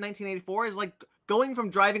jet in 1984 is like going from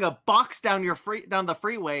driving a box down the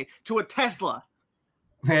freeway to a Tesla.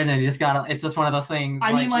 Brandon, you just gotta. It's just one of those things.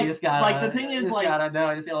 I mean, like, you just gotta, like the thing is, like, I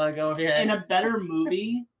just gotta let it go over here. In a better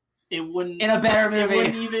movie, it wouldn't. In a better movie,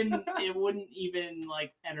 it wouldn't even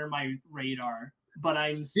like enter my radar. But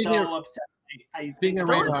I'm so upset. Speaking of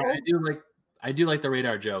radar, I do like the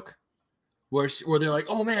radar joke. Where they're like,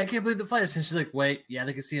 oh man, I can't believe the flight. And she's like, wait, yeah,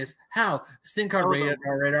 they can see us. How? STIN card radar.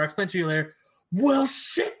 I'll explain to you later. Well,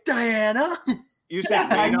 shit, Diana. You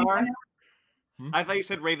said radar? I thought you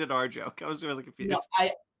said rated R joke. I was really confused. No,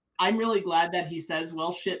 I'm really glad that he says,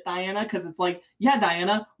 well, shit, Diana, because it's like, yeah,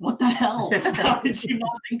 Diana, what the hell? How did you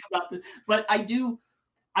not think about this? But I do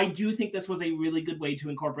think this was a really good way to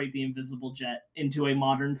incorporate the invisible jet into a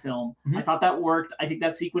modern film. Mm-hmm. I thought that worked. I think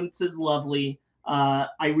that sequence is lovely.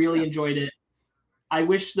 I really enjoyed it. I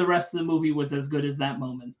wish the rest of the movie was as good as that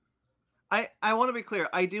moment. I want to be clear.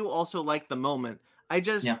 I do also like the moment.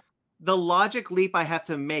 The logic leap I have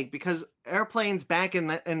to make, because airplanes back in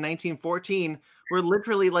 1914 were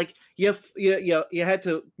literally like you had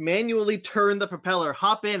to manually turn the propeller,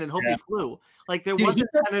 hop in, and hope you flew. Like there wasn't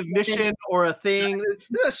an ignition or a thing.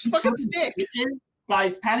 This fucking stick.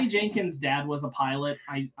 Guys, Patty Jenkins' dad was a pilot.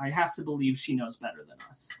 I have to believe she knows better than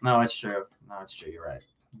us. No, it's true. You're right.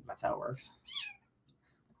 That's how it works.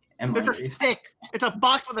 It's a stick. It's a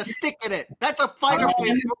box with a stick in it. That's a fighter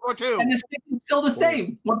plane in World War II. And the stick is still the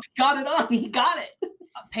same. Once he got it on, he got it.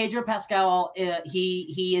 Pedro Pascal,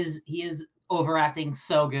 he is overacting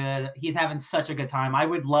so good. He's having such a good time. I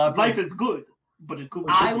would love. Life is good, but it could.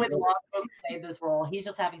 I would love to play this role. He's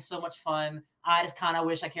just having so much fun. I just kind of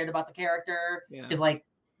wish I cared about the character because like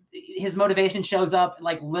his motivation shows up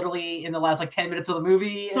like literally in the last like 10 minutes of the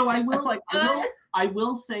movie. So I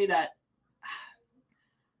will say that.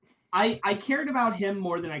 I cared about him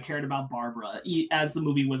more than I cared about Barbara as the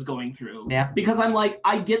movie was going through. Yeah. Because I'm like,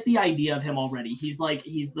 I get the idea of him already. He's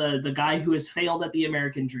the guy who has failed at the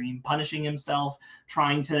American dream, punishing himself,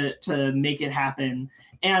 trying to make it happen.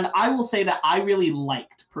 And I will say that I really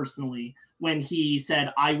liked personally when he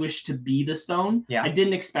said, I wish to be the stone. Yeah. I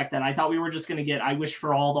didn't expect that. I thought we were just going to get, I wish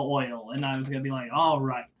for all the oil. And I was going to be like, all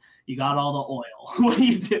right, you got all the oil. What do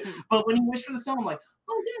you do? But when he wished for the stone, I'm like,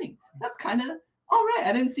 oh, dang, that's kind of, all right,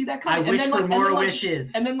 I didn't see that coming. I wish for more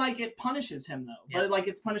wishes. And then like it punishes him though, but like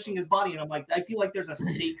it's punishing his body, and I'm like, I feel like there's a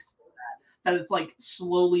stakes to that it's like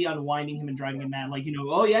slowly unwinding him and driving him mad. Like,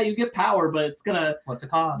 oh yeah, you get power, but it's gonna what's the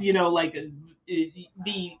cost? Like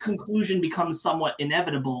the conclusion becomes somewhat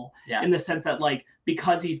inevitable in the sense that like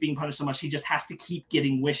because he's being punished so much, he just has to keep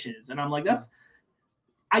getting wishes, and I'm like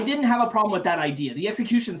I didn't have a problem with that idea. The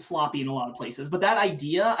execution's sloppy in a lot of places, but that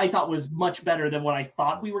idea I thought was much better than what I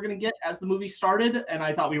thought we were going to get as the movie started. And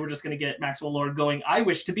I thought we were just going to get Maxwell Lord going, I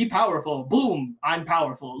wish to be powerful. Boom, I'm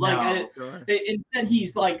powerful. Instead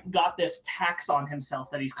he's like got this tax on himself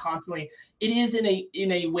that he's constantly, it is in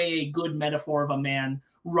a way a good metaphor of a man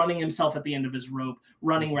running himself at the end of his rope,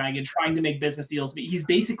 running ragged, trying to make business deals. But he's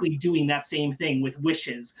basically doing that same thing with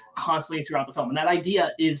wishes constantly throughout the film. And that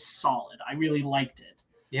idea is solid. I really liked it.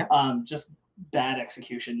 Yeah. Just bad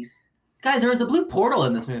execution. Guys, there was a blue portal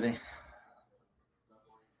in this movie.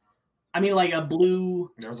 I mean, like a blue.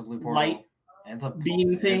 There was a blue portal. Light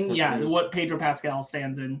beam thing. Yeah, blue. What Pedro Pascal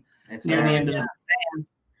stands in. It's near the end of the.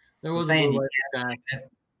 There was a blue light.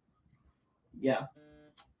 Yeah.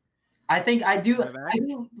 I think I do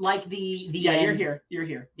like the. Yeah, you're here. You're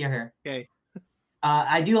here. Okay.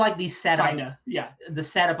 I do like the setup. Kinda. Yeah. The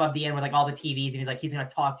setup of the end with like all the TVs, and he's like he's gonna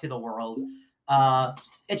talk to the world.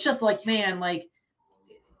 It's just like, man, like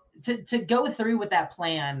to go through with that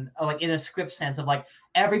plan, like in a script sense of like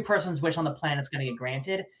every person's wish on the planet is going to get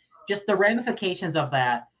granted. Just the ramifications of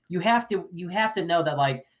that, you have to know that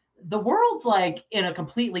like the world's like in a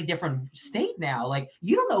completely different state now. Like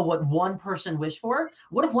you don't know what one person wished for.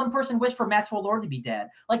 What if one person wished for Maxwell Lord to be dead?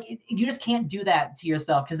 Like you just can't do that to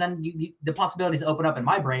yourself because then the possibilities open up in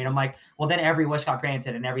my brain. I'm like, well, then every wish got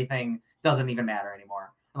granted and everything doesn't even matter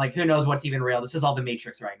anymore. Like, who knows what's even real? This is all the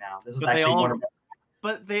Matrix right now. This is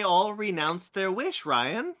But they all renounced their wish,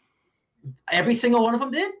 Ryan. Every single one of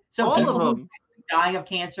them did? So all of them. Dying of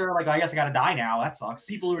cancer, like, I guess I got to die now. That sucks.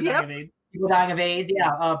 People who are dying of AIDS. People dying of AIDS,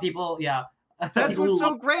 yeah. People, yeah. That's what's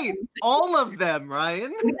so great. All of them,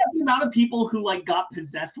 Ryan. Look at the amount of people who, like, got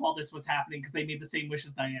possessed while this was happening because they made the same wish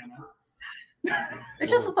as Diana. It's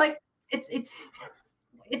just, like,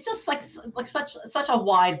 it's just like such a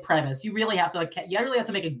wide premise. You really have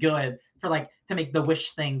to make it good for like to make the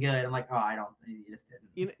wish thing good. I'm like, you just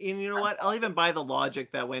didn't. You know what? I'll even buy the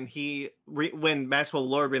logic that when when Maxwell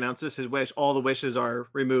Lord renounces his wish, all the wishes are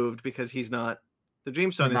removed because he's not the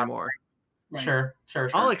Dreamstone anymore. Right. Sure.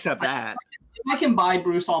 I'll accept that. If I can buy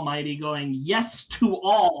Bruce Almighty going yes to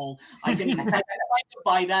all, I can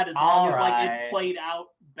buy that as long as like it played out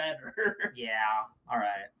better. Yeah. All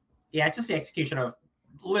right. Yeah, it's just the execution of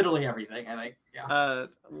literally everything, I think. Yeah.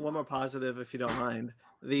 One more positive, if you don't mind.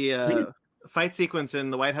 The fight sequence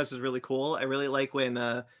in the White House is really cool. I really like when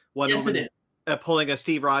Wonder pulling a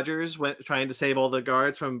Steve Rogers when trying to save all the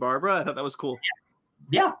guards from Barbara. I thought that was cool.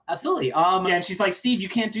 Yeah, absolutely. Yeah, and she's like, Steve, you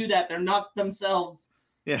can't do that. They're not themselves.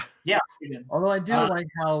 Yeah. Although I do like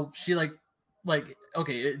how she like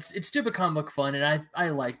okay, it's stupid comic book fun, and I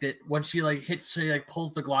liked it when she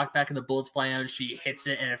pulls the Glock back and the bullets fly out and she hits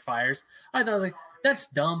it and it fires. I thought I was like, that's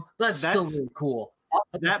dumb, but that's still really cool.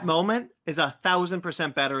 That moment is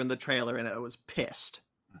 1,000% better in the trailer, and I was pissed.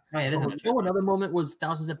 Right, it is another moment was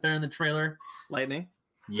 1,000% better in the trailer. Lightning.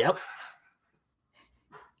 Yep.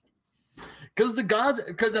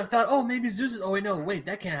 Because I thought, oh, maybe Zeus is. Oh wait,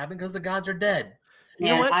 that can't happen because the gods are dead. You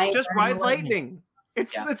know what? Just ride lightning.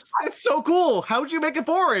 It's so cool. How'd you make it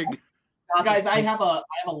boring? Guys, I have a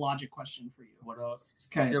logic question for you. What else?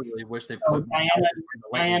 Okay. I really wish they put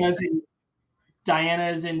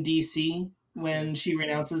Diana's in DC when she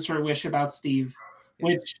renounces her wish about Steve,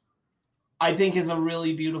 which I think is a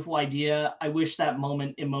really beautiful idea. I wish that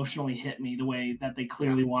moment emotionally hit me the way that they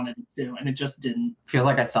clearly wanted it to, and it just didn't. Feels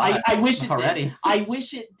like I saw it. I wish it already. Did. I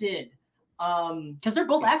wish it did. Because they're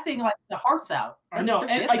both acting like the heart's out. I know,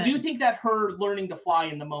 and I do think that her learning to fly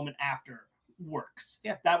in the moment after works.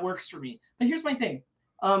 Yeah, that works for me. But here's my thing: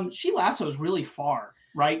 she lassos really far,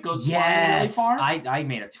 right? Goes flying really far. I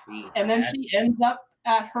made a tweet, and then she ends up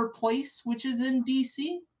at her place, which is in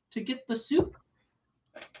DC, to get the suit.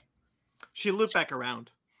 She looped back around.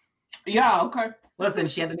 Yeah. Okay. Listen,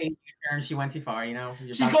 she had the main turn. She went too far. You know.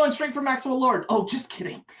 She's going straight for Maxwell Lord. Oh, just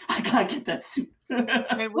kidding. I gotta get that suit.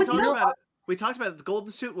 And we talked about it. We talked about it. The golden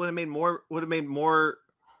suit would have made more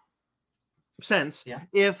sense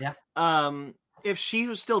if she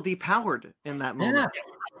was still depowered in that moment. Yeah.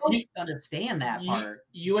 I don't understand that part.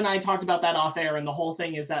 You and I talked about that off air, and the whole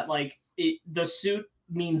thing is that the suit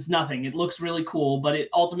means nothing. It looks really cool, but it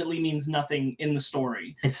ultimately means nothing in the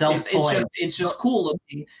story. It's just cool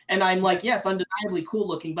looking, and I'm like, yes, undeniably cool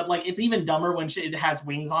looking, but it's even dumber when it has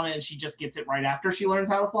wings on it and she just gets it right after she learns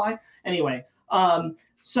how to fly. Anyway,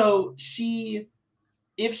 so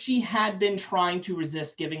if she had been trying to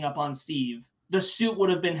resist giving up on Steve, the suit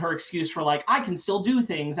would have been her excuse for I can still do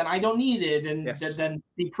things and I don't need it, and then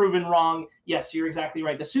be proven wrong. Yes, you're exactly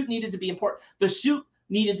right. The suit needed to be important. The suit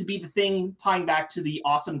needed to be the thing tying back to the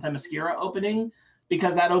awesome Themyscira opening,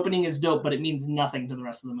 because that opening is dope, but it means nothing to the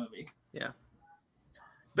rest of the movie. Yeah.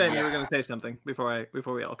 Ben, you were going to say something before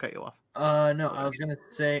we all cut you off. No, I was going to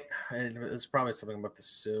say it's probably something about the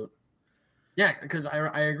suit. Yeah, because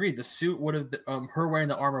I agree. The suit would have been, her wearing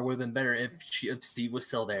the armor would have been better if Steve was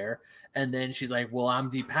still there. And then she's like, "Well,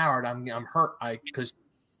 I'm depowered. I'm hurt. Because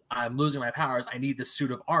I'm losing my powers. I need the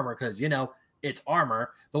suit of armor because it's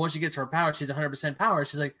armor." But when she gets her power, she's 100% power.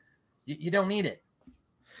 She's like, "You don't need it.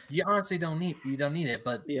 You honestly don't need it."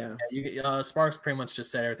 But Sparks pretty much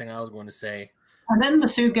just said everything I was going to say. And then the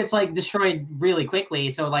suit gets destroyed really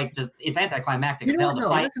quickly. So it's anticlimactic. That's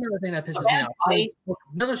another thing that pisses me off.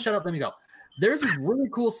 No, shut up. Let me go. There's this really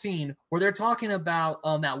cool scene where they're talking about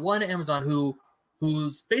that one Amazon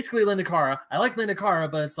who's basically Linda Cara. I like Linda Cara,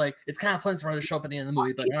 but it's kind of planned for her to show up at the end of the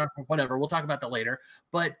movie, but whatever. We'll talk about that later.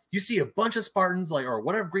 But you see a bunch of Spartans, or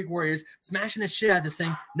whatever Greek warriors, smashing the shit out of this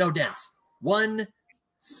thing. No dents. One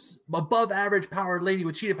above average powered lady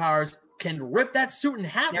with cheetah powers can rip that suit in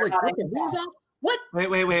half, rip the wings off. What?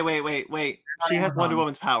 Wait. She has Wonder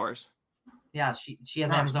Woman's powers. Yeah, she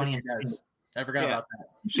has Amazonian. I forgot about that.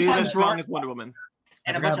 She's as strong as Wonder Woman.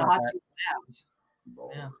 And a bunch of hot abs.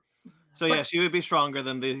 Yeah. So she would be stronger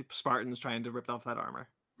than the Spartans trying to rip off that armor.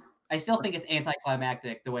 I still think it's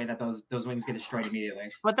anticlimactic the way that those wings get destroyed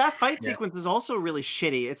immediately. But that fight sequence is also really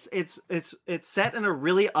shitty. It's set in a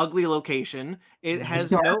really ugly location. It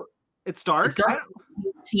has it's dark.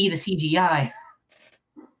 See the CGI.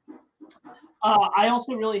 I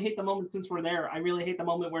also really hate the moment, since we're there. I really hate the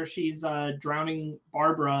moment where she's drowning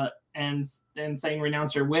Barbara and saying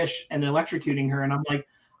renounce her wish and electrocuting her, and I'm like,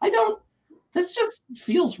 this just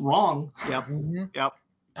feels wrong. Yep. Mm-hmm. Yep.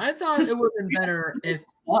 I thought it would have been better if.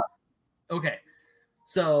 Okay,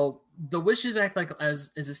 so the wishes act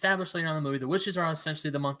as is established later on in the movie. The wishes are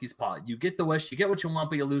essentially the monkey's paw. You get the wish, you get what you want,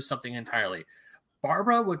 but you lose something entirely.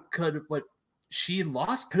 Barbara, what she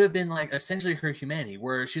lost could have been essentially her humanity,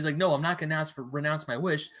 where she's like, no, I'm not going to renounce my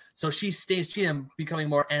wish. So she stays cheating, becoming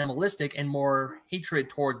more animalistic and more hatred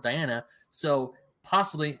towards Diana. So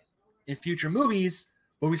possibly in future movies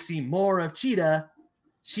where we see more of Cheetah,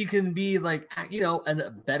 she can be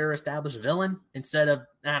a better established villain instead of,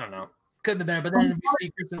 I don't know, could have been better. But then we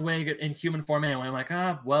see Kristen Wiig in human form anyway. I'm like,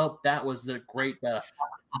 well, that was the great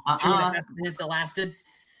 2.5 minutes that lasted.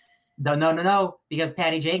 No, because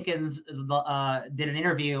Patty Jenkins did an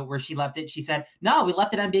interview where she left it. She said, no, we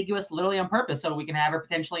left it ambiguous literally on purpose so we can have her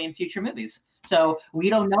potentially in future movies. So we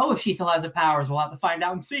don't know if she still has the powers. We'll have to find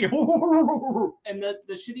out and see. And the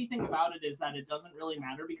shitty thing about it is that it doesn't really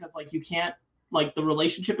matter because, like, you can't, like, the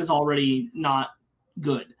relationship is already not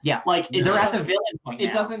good. Yeah. Like, they're at the villain point now.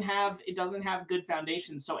 It doesn't have good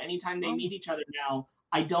foundations. So anytime they meet each other now,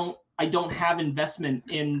 I don't have investment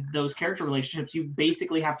in those character relationships. You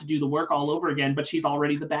basically have to do the work all over again, but she's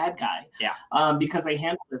already the bad guy. Yeah. Because they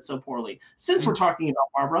handled it so poorly. Since we're talking about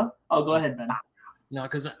Barbara, go ahead, Ben. No,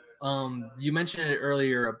 because you mentioned it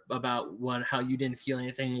earlier about how you didn't feel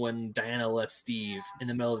anything when Diana left Steve in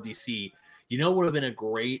the middle of DC. You know, it would have been a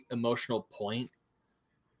great emotional point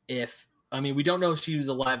if, I mean, we don't know if she was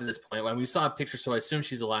alive at this point. When we saw a picture, so I assume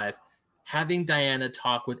she's alive. Having Diana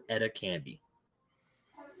talk with Etta Candy.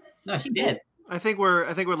 No, she did. I think we're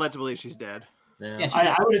led to believe she's dead. Yeah,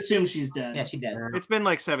 I would assume she's dead. Yeah, she did. It's been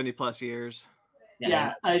like 70 plus years.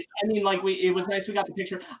 Yeah. I mean, like, it was nice we got the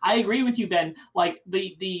picture. I agree with you, Ben. Like,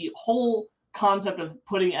 the whole concept of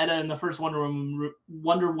putting Etta in the first Wonder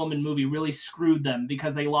Woman movie really screwed them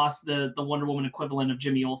because they lost the Wonder Woman equivalent of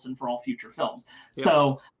Jimmy Olsen for all future films. Yep.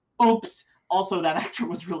 So, oops. Also, that actor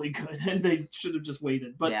was really good, and they should have just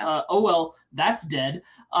waited. But oh well, that's dead.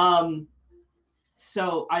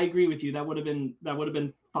 So I agree with you. That would have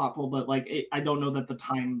been thoughtful, but like I don't know that the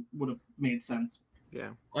time would have made sense. Yeah.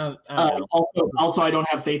 Also, I don't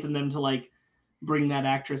have faith in them to like bring that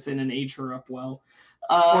actress in and age her up well,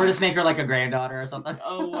 or just make her like a granddaughter or something.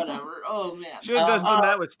 Oh, whatever. Oh man. Should have just done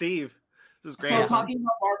that with Steve. This is great. So talking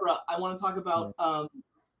about Barbara, I want to talk about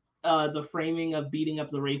the framing of beating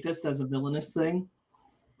up the rapist as a villainous thing.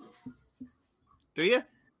 Do you?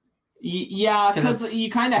 Yeah, because you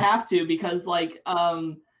kind of have to, because like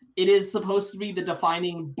it is supposed to be the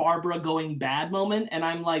defining Barbara going bad moment, and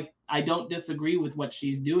I'm like, I don't disagree with what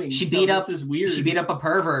she's doing. She beat up. This is weird. She beat up a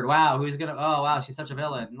pervert. Wow, who's gonna? Oh wow, she's such a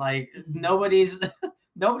villain. Like nobody's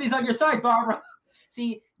on your side, Barbara.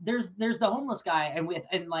 See, there's the homeless guy,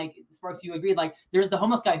 and like Sparks, you agreed. Like there's the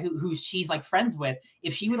homeless guy who she's like friends with.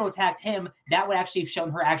 If she would have attacked him, that would actually have shown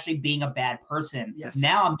her actually being a bad person. Yes.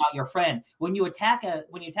 Now I'm not your friend. When you attack a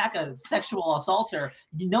sexual assaulter,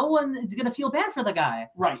 no one is gonna feel bad for the guy.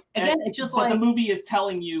 Right. Again, it's just but like the movie is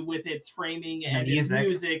telling you with its framing and its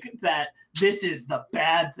music that this is the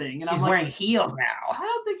bad thing. And she's wearing heels now. I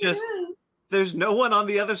don't think it is. There's no one on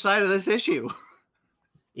the other side of this issue.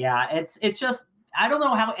 Yeah, it's just. I don't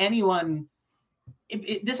know how anyone.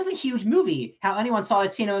 This is a huge movie. How anyone saw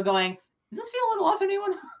that scene and going, "Does this feel a little off?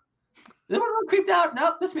 Anyone? Is anyone creeped out?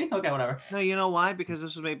 No, just me. Okay, whatever." No, you know why? Because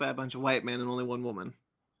this was made by a bunch of white men and only one woman.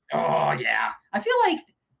 Oh yeah, I feel like,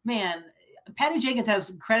 man, Patty Jenkins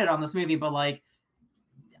has credit on this movie, but like,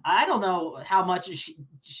 I don't know how much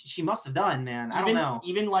she must have done, man. I don't know.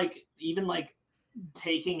 Even like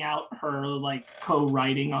taking out her like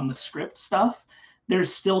co-writing on the script stuff.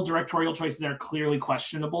 There's still directorial choices that are clearly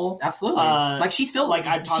questionable. Absolutely. Like she still like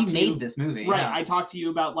she made this movie. Right. Yeah. I talked to you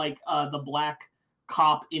about like the black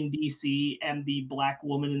cop in DC and the black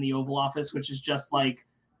woman in the Oval Office, which is just like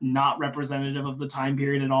not representative of the time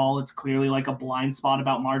period at all. It's clearly like a blind spot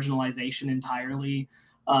about marginalization entirely.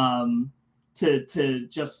 To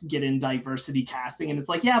just get in diversity casting, and it's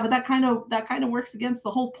like, yeah, but that kind of works against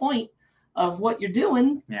the whole point of what you're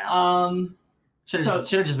doing. Yeah. Should have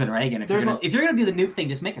just been Reagan. If you're gonna do the nuke thing,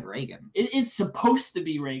 just make it Reagan. It is supposed to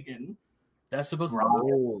be Reagan. That's supposed to be.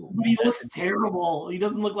 But he looks terrible. He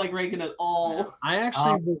doesn't look like Reagan at all. I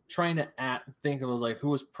actually was trying to think. It was like, who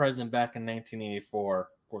was president back in 1984? Of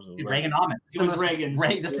course, it was Reagan. It was Reagan.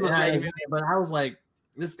 This was Reagan. But I was like,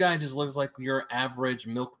 this guy just looks like your average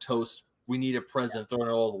milk toast. We need a president. Throw an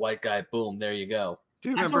old white guy. Boom. There you go. Do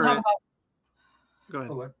you remember? Go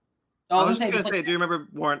ahead. I was just gonna say, do you remember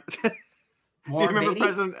Warren? Do you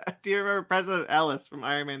remember President Ellis from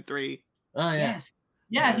Iron Man 3? Oh yeah. Yes.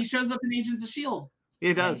 Yeah, he shows up in Agents of S.H.I.E.L.D.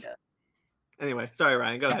 He does. Anyway, sorry,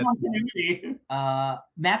 Ryan. Go ahead.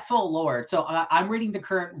 Maxwell Lord. So I'm reading the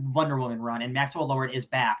current Wonder Woman run, and Maxwell Lord is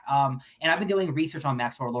back. And I've been doing research on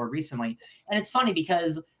Maxwell Lord recently, and it's funny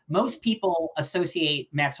because most people associate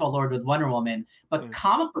Maxwell Lord with Wonder Woman, but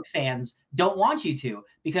comic book fans don't want you to,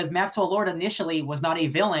 because Maxwell Lord initially was not a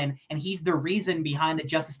villain, and he's the reason behind the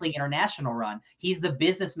Justice League International run. He's the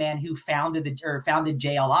businessman who founded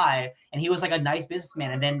JLI, and he was like a nice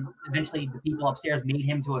businessman, and then eventually the people upstairs made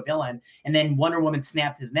him to a villain, and then Wonder Woman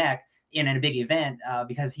snapped his neck. in a big event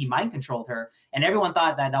because he mind controlled her. And everyone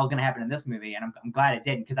thought that was going to happen in this movie. And I'm glad it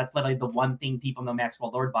didn't, because that's literally the one thing people know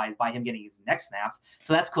Maxwell Lord by, is by him getting his neck snapped.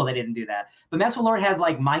 So that's cool they didn't do that. But Maxwell Lord has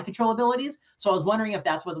like mind control abilities. So I was wondering if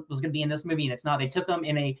that's what was going to be in this movie, and it's not. They took him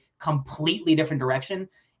in a completely different direction,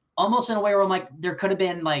 almost in a way where I'm like, there could have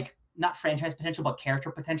been like, not franchise potential, but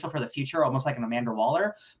character potential for the future, almost like an Amanda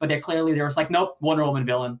Waller. But there was like, nope, Wonder Woman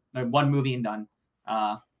villain, one movie and done.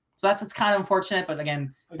 So it's kind of unfortunate, but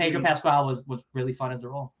again, Pedro Pascal was really fun as the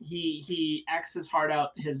role. He acts his heart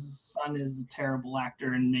out. His son is a terrible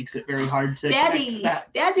actor and makes it very hard to Daddy, that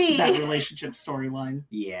relationship storyline.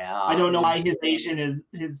 Yeah, I don't know why his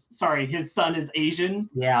son is Asian.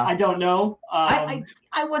 Yeah, I don't know. I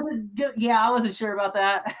wasn't good. Yeah, I wasn't sure about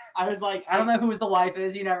that. I was like, I don't know who the wife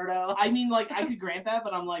is. You never know. I mean, like, I could grant that,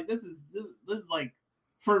 but I'm like, this is like,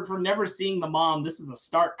 for never seeing the mom, this is a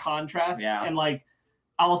stark contrast. Yeah, and like.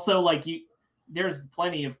 Also, like, there's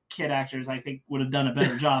plenty of kid actors I think would have done a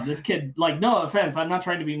better job. This kid, like, no offense, I'm not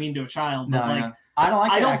trying to be mean to a child, but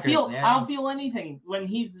I don't feel anything when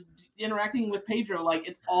he's interacting with Pedro. Like,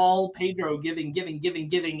 it's all Pedro giving,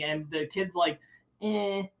 and the kid's like,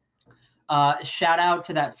 eh. Shout out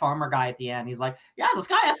to that farmer guy at the end. He's like, yeah, this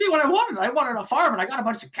guy asked me what I wanted. I wanted a farm, and I got a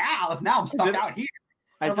bunch of cows. Now I'm stuck out here.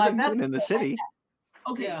 I didn't in the city.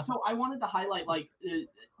 Okay, yeah. So I wanted to highlight, like,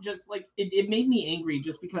 just like it made me angry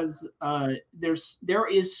just because there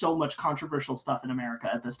is so much controversial stuff in America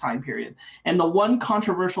at this time period, and the one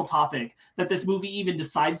controversial topic that this movie even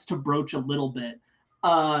decides to broach a little bit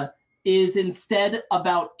is instead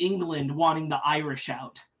about England wanting the Irish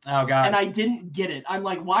out. Oh God! And I didn't get it. I'm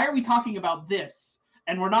like, why are we talking about this?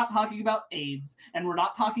 And we're not talking about AIDS, and we're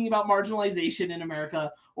not talking about marginalization in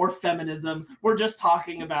America or feminism. We're just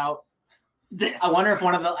talking about this. I wonder if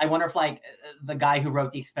like the guy who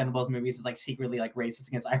wrote the Expendables movies is like secretly like racist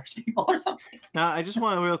against Irish people or something. Now, I just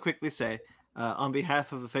want to real quickly say, on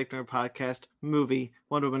behalf of the Fake Nerd Podcast movie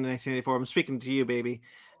Wonder Woman 1984, I'm speaking to you, baby.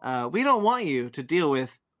 We don't want you to deal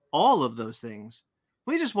with all of those things.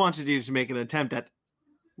 We just wanted you to make an attempt at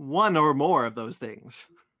one or more of those things.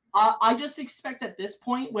 I just expect at this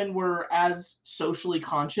point, when we're as socially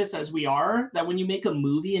conscious as we are, that when you make a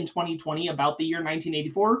movie in 2020 about the year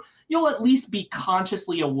 1984, you'll at least be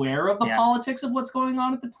consciously aware of the politics of what's going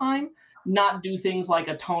on at the time, not do things like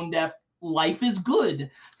a tone-deaf life is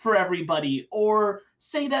good for everybody, or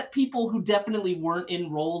say that people who definitely weren't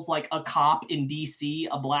in roles like a cop in DC,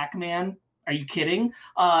 a black man, are you kidding?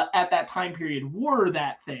 At that time period were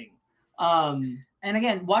that thing. And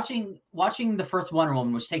again, watching the first Wonder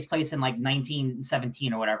Woman, which takes place in like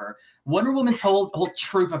 1917 or whatever, Wonder Woman's whole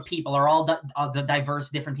troop of people are all the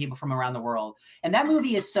diverse, different people from around the world, and that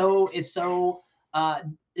movie is so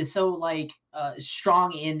like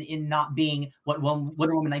strong in not being what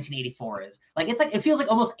Wonder Woman 1984 is. Like it feels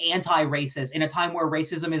like almost anti-racist in a time where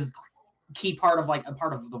racism is key part of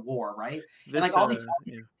the war, right? And like all these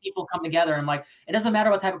people come together and like, it doesn't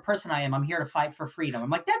matter what type of person I am, I'm here to fight for freedom.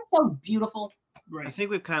 I'm like, that's so beautiful. Right. I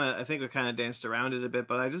think we've kind of danced around it a bit,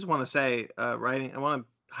 but I just want to say, I want to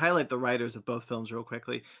highlight the writers of both films real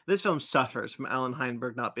quickly. This film suffers from Alan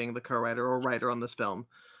Heinberg not being the co-writer or writer on this film.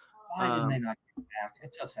 Why didn't they not get back?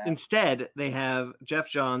 It's so sad. Instead, they have Geoff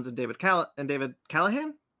Johns and David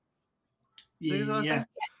Callahan. Yes.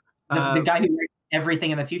 The guy who writes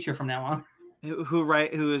everything in the future from now on. Who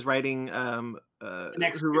is writing? But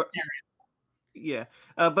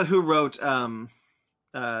who wrote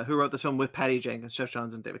this film with Patty Jenkins, Geoff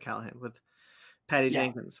Johns and David Callahan, with Patty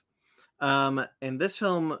Jenkins. And this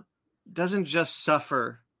film doesn't just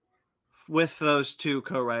suffer with those two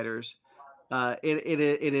co-writers.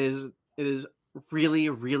 It is really,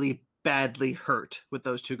 really badly hurt with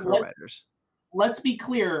those two co-writers. Let's be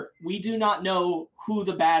clear. We do not know who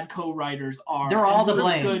the bad co-writers are. They're all to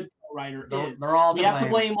blame. Good co-writer is. They're all. We have to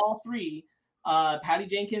blame all three. Patty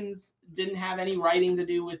Jenkins didn't have any writing to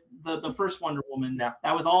do with the first Wonder Woman. Yeah.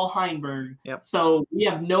 That was all Heinberg. Yep. So we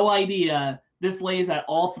have no idea. This lays at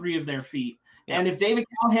all three of their feet. Yep. And if David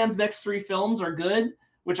Callahan's next three films are good,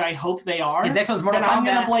 which I hope they are, his next one's Mortal Kombat. I'm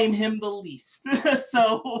going to blame him the least.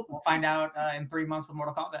 So we'll find out in 3 months with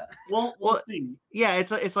Mortal Kombat. We'll see. Yeah,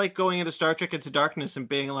 it's like going into Star Trek Into Darkness and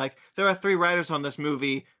being like, there are 3 writers on this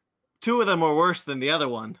movie. 2 of them are worse than the other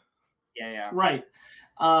one. Yeah. Right.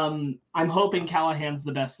 I'm hoping Callahan's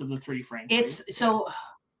the best of the 3, frankly. It's so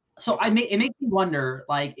it makes me wonder,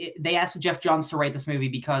 like, they asked Geoff Johns to write this movie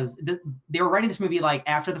because they were writing this movie like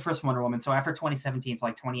after the first Wonder Woman, so after 2017, so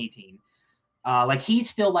like 2018. Like he's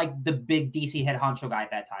still like the big DC head honcho guy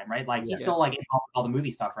at that time, right? Like he's still like in all the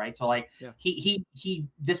movie stuff, right? So like he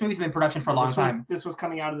this movie's been in production for a long time. This was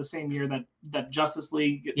coming out of the same year that Justice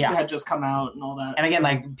League had just come out and all that. And again,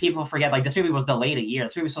 like people forget, like this movie was delayed a year.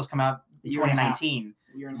 This movie was supposed to come out in 2019.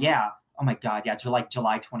 Yeah. Oh my God. Yeah. July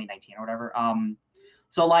 2019 or whatever.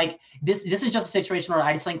 So like this is just a situation where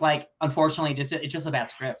I just think like unfortunately it's just a bad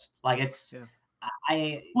script. Like it's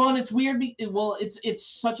and it's weird. It's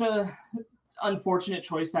such a unfortunate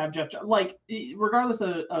choice to have Jeff Johns. Like regardless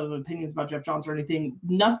of opinions about Jeff Johns or anything,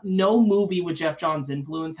 no movie with Jeff Johns'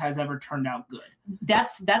 influence has ever turned out good.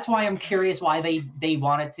 That's why I'm curious why they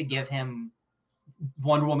wanted to give him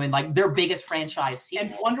Wonder Woman, like their biggest franchise sequel.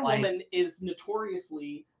 And Wonder Woman is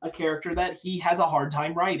notoriously a character that he has a hard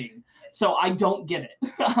time writing. So I don't get it.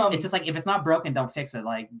 It's just like if it's not broken, don't fix it.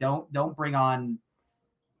 Like don't bring on.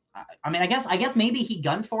 I mean, I guess maybe he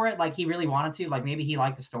gunned for it. Like he really wanted to. Like maybe he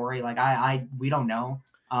liked the story. Like we don't know.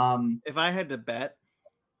 If I had to bet,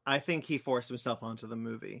 I think he forced himself onto the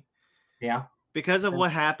movie. Yeah. Because of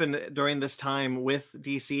what happened during this time with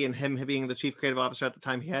DC and him being the chief creative officer at the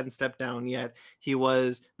time, he hadn't stepped down yet. He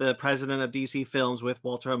was the president of DC Films with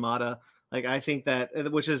Walter Hamada. Like, I think that,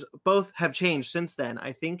 which is both have changed since then.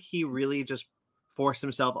 I think he really just forced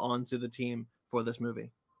himself onto the team for this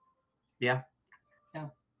movie. Yeah. Yeah,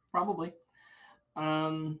 probably.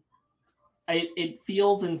 It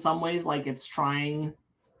feels in some ways like it's trying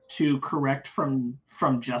to correct from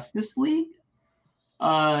Justice League.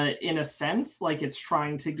 In a sense, like it's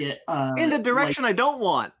trying to get in the direction I don't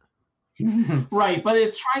want. Right, but it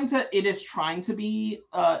is trying to be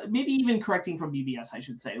maybe even correcting from BBS, I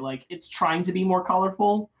should say. Like it's trying to be more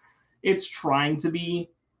colorful. It's trying to be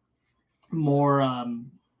more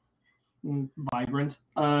vibrant.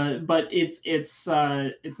 But it's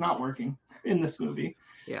not working in this movie.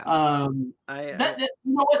 Yeah. You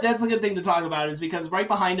know what? That's a good thing to talk about is because right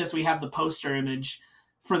behind us we have the poster image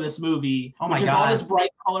for this movie, which is all this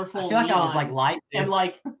bright, colorful. I feel like I was like light, and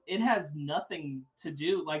like it has nothing to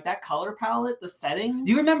do like that color palette, the setting.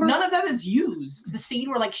 Do you remember? None of that is used. The scene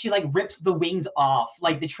where like she like rips the wings off,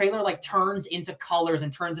 like the trailer like turns into colors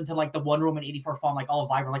and turns into like the Wonder Woman 84 font, like all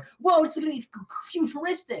vibrant, like whoa, it's gonna be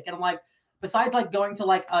futuristic. And I'm like, besides like going to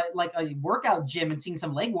like a workout gym and seeing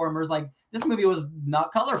some leg warmers, like this movie was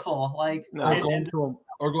not colorful. Like going to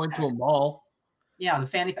a mall. Yeah,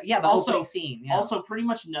 the opening scene. Yeah. Also, pretty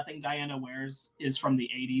much nothing Diana wears is from the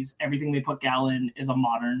 80s. Everything they put Gal in is a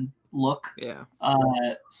modern look. Yeah.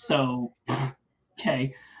 So,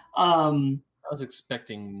 okay. I was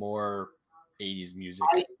expecting more 80s music.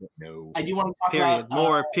 No. I do want to talk about...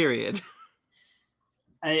 More – period.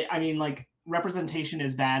 I mean, like, representation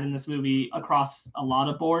is bad in this movie across a lot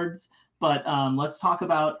of boards. But let's talk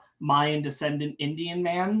about Mayan descendant Indian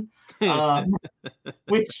man,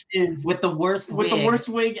 which is with the worst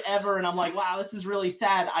wig ever. And I'm like, wow, this is really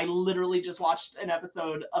sad. I literally just watched an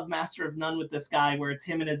episode of Master of None with this guy where it's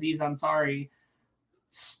him and Aziz Ansari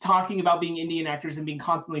talking about being Indian actors and being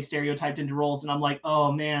constantly stereotyped into roles. And I'm like,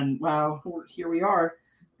 oh man, wow, here we are.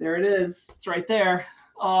 There it is. It's right there.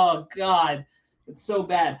 Oh God, it's so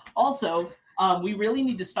bad. Also, we really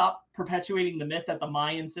need to stop perpetuating the myth that the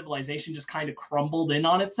Mayan civilization just kind of crumbled in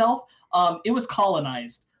on itself. It was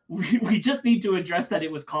colonized. We just need to address that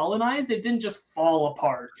it was colonized. It didn't just fall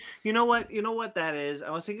apart. You know what that is? I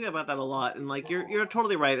was thinking about that a lot, and like you're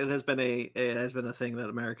totally right. It has been a thing that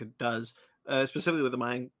America does, specifically with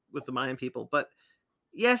the Mayan people. But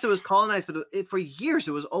yes, it was colonized, but for years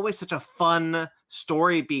it was always such a fun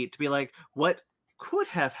story beat to be like, what could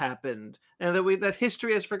have happened, and that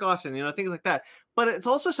history has forgotten, things like that. But it's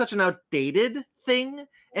also such an outdated thing,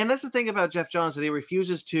 and that's the thing about Jeff Johns, that he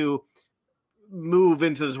refuses to move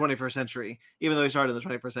into the 21st century, even though he started in the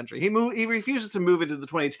 21st century. He refuses to move into the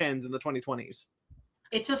 2010s and the 2020s.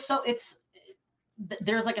 It's just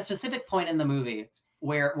there's like a specific point in the movie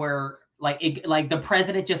where like the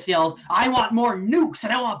president just yells, "I want more nukes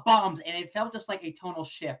and I want bombs," and it felt just like a tonal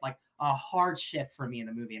shift, like a hard shift for me in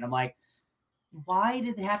the movie, and I'm like, why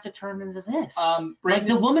did they have to turn into this? Like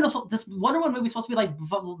the woman was, this Wonder Woman movie was supposed to be like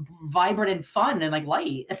vibrant and fun and like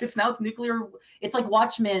light. It's nuclear. It's like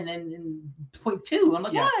Watchmen and Point 2. I'm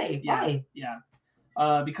like, yes, why? Yeah.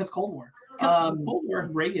 Because Cold War. Cold War.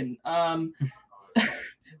 Reagan.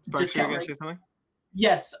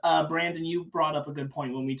 Yes, Brandon, you brought up a good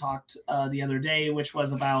point when we talked the other day, which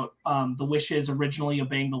was about the Wishes originally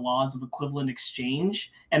obeying the laws of equivalent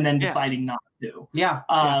exchange and then deciding not to.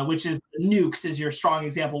 Yeah. Which is nukes is your strong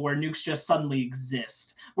example where nukes just suddenly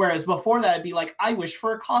exist. Whereas before that, it'd be like, I wish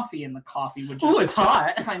for a coffee, and the coffee would just it's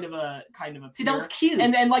hot. Kind of a See, that was cute.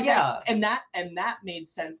 And like and that made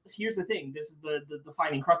sense. Here's the thing. This is the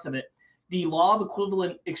defining crux of it. the law of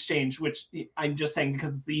equivalent exchange, which I'm just saying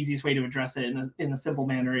because it's the easiest way to address it in a simple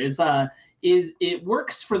manner, is it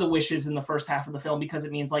works for the wishes in the first half of the film because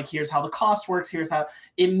it means like here's how the cost works, here's how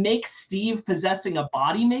it makes Steve possessing a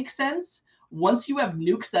body make sense. Once you have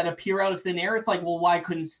nukes that appear out of thin air, it's like, well, why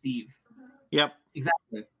couldn't Steve? Yep.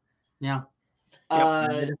 Exactly. Yeah.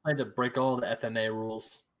 They decided to break all the FMA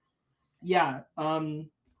rules. Yeah. I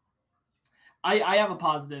have a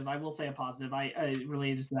positive. I will say a positive. I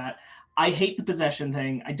related to that. I hate the possession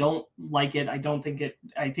thing. I don't like it. I think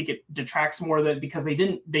it detracts more than because they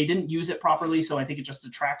didn't use it properly. So I think it just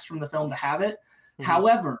detracts from the film to have it. Mm-hmm.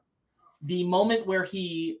 However, the moment where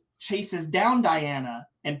he chases down Diana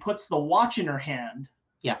and puts the watch in her hand,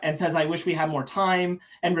 and says, "I wish we had more time,"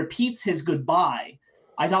 and repeats his goodbye,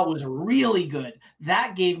 I thought was really good.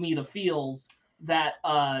 That gave me the feels that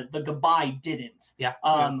the goodbye didn't. Yeah.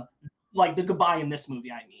 Like the goodbye in this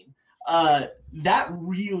movie, I mean. That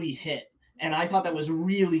really hit, and I thought that was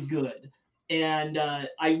really good. And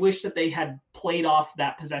I wish that they had played off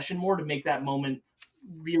that possession more to make that moment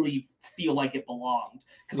really feel like it belonged,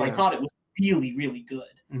 because I thought it was really, really good.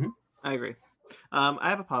 Mm-hmm. I agree. I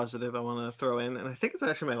have a positive I want to throw in, and I think it's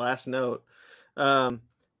actually my last note. I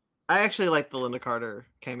actually like the Linda Carter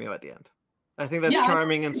cameo at the end. I think that's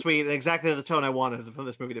charming and sweet and exactly the tone I wanted for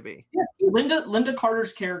this movie to be. Yeah, Linda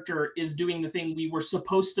Carter's character is doing the thing we were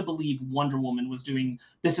supposed to believe Wonder Woman was doing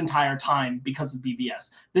this entire time because of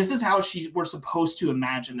BVS. This is how we're supposed to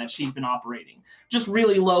imagine that she's been operating. Just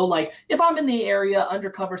really low, like, if I'm in the area,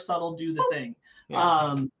 undercover, subtle, do the thing.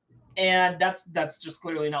 Yeah. And that's just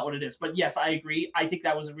clearly not what it is. But yes, I agree. I think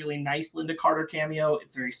that was a really nice Linda Carter cameo.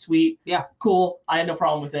 It's very sweet. Yeah. Cool. I had no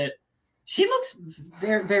problem with it. She looks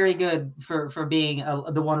very, very good for being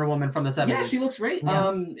the Wonder Woman from the 70s. Yeah, she looks great.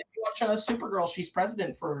 Yeah. If you watch Supergirl, she's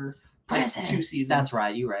president for 2 seasons. That's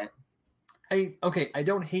right. You're right. I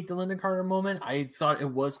don't hate the Linda Carter moment. I thought it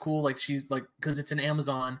was cool. Like because it's an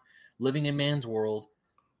Amazon living in man's world.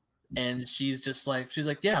 And she's like,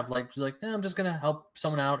 I'm just going to help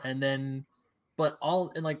someone out. And then,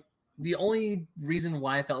 the only reason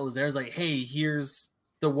why I felt it was there is like, hey, here's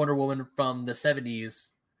the Wonder Woman from the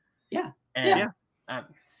 70s. Yeah. And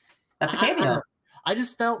that's a cameo. I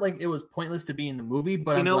just felt like it was pointless to be in the movie,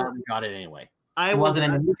 but I'm glad we got it anyway. It wasn't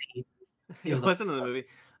in the movie. It wasn't in the movie.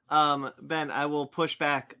 Ben, I will push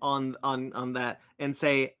back on that and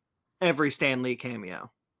say every Stan Lee cameo.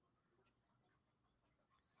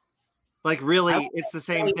 Like, really, it's the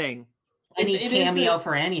same thing. Any cameo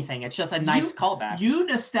for anything. It's just a nice callback. You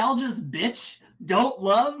nostalgia's bitch don't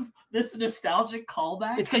love this nostalgic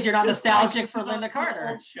callback. It's because you're not nostalgic for Linda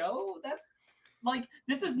Carter. Old show. That's like,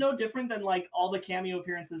 this is no different than like all the cameo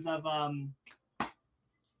appearances of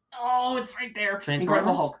it's right there.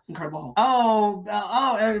 Incredible Hulk. Tony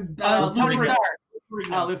Stark.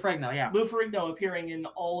 Lou Ferrigno, yeah. Lou Ferrigno appearing in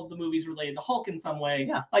all of the movies related to Hulk in some way.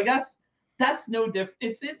 Yeah. Like that's no different.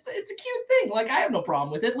 It's a cute thing. Like, I have no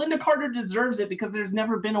problem with it. Linda Carter deserves it because there's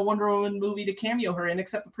never been a Wonder Woman movie to cameo her in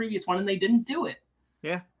except the previous one, and they didn't do it.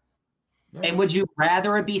 Yeah. And would you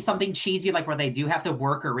rather it be something cheesy, like where they do have to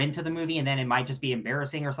work her into the movie and then it might just be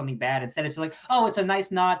embarrassing or something bad? Instead, it's like, oh, it's a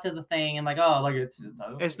nice nod to the thing, and like, oh, like it's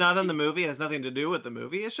not in the movie. It has nothing to do with the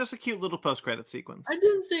movie. It's just a cute little post-credit sequence. I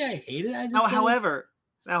didn't say I hate it. I just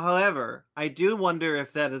However, I do wonder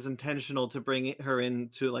if that is intentional to bring her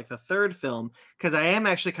into like the third film, because I am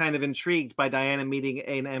actually kind of intrigued by Diana meeting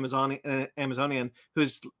an Amazonian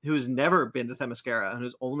who's never been to Themyscira and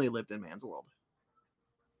who's only lived in man's world.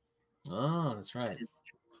 Oh, that's right.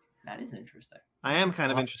 That is interesting. I am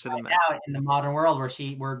kind of interested in that. In the modern world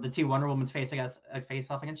where the two Wonder Womans face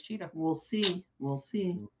off against Cheetah. We'll see.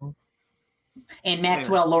 Mm-hmm. And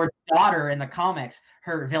Maxwell Lord's daughter in the comics,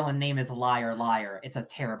 her villain name is Liar Liar. It's a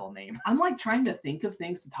terrible name. I'm like trying to think of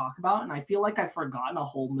things to talk about, and I feel like I've forgotten a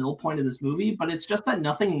whole middle point of this movie, but it's just that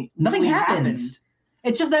nothing really happens.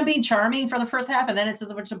 It's just them being charming for the first half, and then it's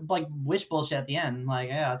just a bunch of like wish bullshit at the end. Like,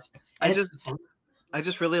 yeah, I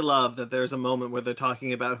just really love that there's a moment where they're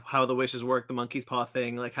talking about how the wishes work, the monkey's paw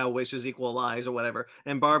thing, like how wishes equal lies or whatever.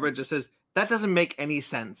 And Barbara just says, that doesn't make any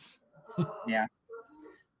sense. Yeah.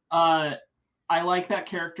 I like that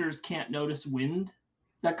characters can't notice wind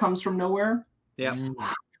that comes from nowhere. Yeah.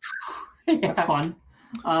 That's fun.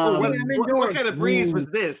 What kind of breeze was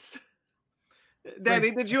this?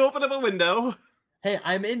 Danny, did you open up a window? Hey,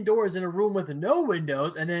 I'm indoors in a room with no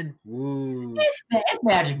windows, and then whoosh. It's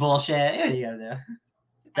magic bullshit. What are you gonna do?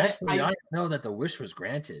 That's the honest know that the wish was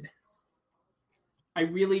granted. I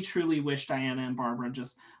really truly wish Diana and Barbara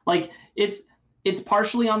just like it's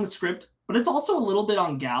partially on the script, but it's also a little bit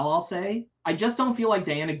on Gal, I'll say. I just don't feel like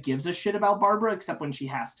Diana gives a shit about Barbara except when she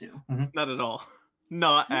has to. Mm-hmm. Not at all.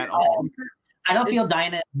 Not at all. I don't feel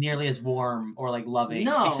Dinah nearly as warm or like loving,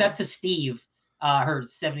 except to Steve, her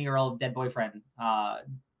 70-year-old dead boyfriend.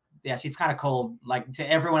 Yeah, she's kind of cold, like to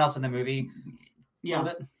everyone else in the movie.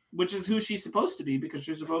 Yeah, which is who she's supposed to be because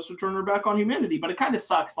she's supposed to turn her back on humanity. But it kind of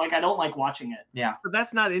sucks. Like I don't like watching it. Yeah, but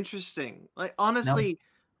that's not interesting. Like honestly,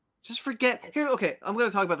 just forget. Here, okay, I'm going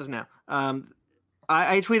to talk about this now.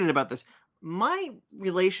 I tweeted about this. My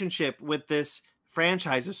relationship with this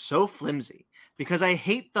franchise is so flimsy because I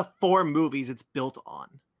hate the 4 movies it's built on.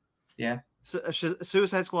 Yeah.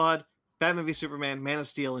 Suicide Squad, Batman v Superman, Man of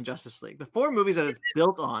Steel, and Justice League. The 4 movies that it's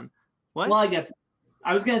built on. What? Well, I guess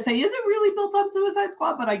I was going to say, is it really built on Suicide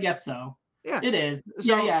Squad? But I guess so. Yeah. It is.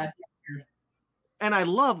 So, yeah. And I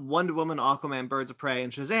love Wonder Woman, Aquaman, Birds of Prey,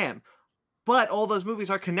 and Shazam. But all those movies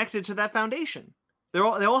are connected to that foundation. They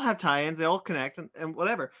all have tie-ins, they all connect and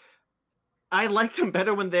whatever. I like them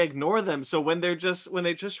better when they ignore them. So when they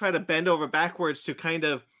just try to bend over backwards to kind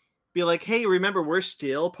of be like, hey, remember, we're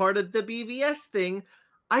still part of the BVS thing,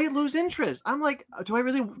 I lose interest. I'm like, do I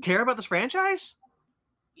really care about this franchise?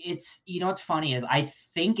 It's, what's funny is I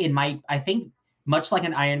think much like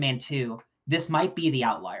an Iron Man 2, this might be the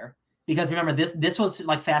outlier. Because remember, this was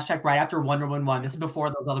like fast tracked right after Wonder Woman 1. This is before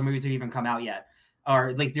those other movies have even come out yet. Or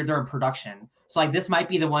at least they're in production. So like this might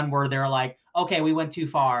be the one where they're like, okay, we went too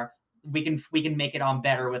far. We can make it on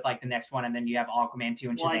better with like the next one, and then you have Aquaman 2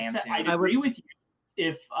 and Shazam 2. I'd agree with you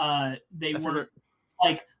if they were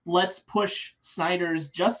like, let's push Snyder's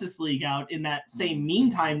Justice League out in that same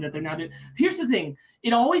meantime that they're now doing. Here's the thing.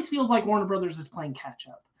 It always feels like Warner Brothers is playing catch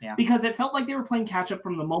up. Yeah. Because it felt like they were playing catch up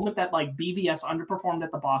from the moment that like BVS underperformed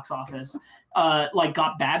at the box office, like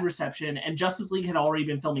got bad reception, and Justice League had already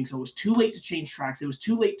been filming, so it was too late to change tracks. It was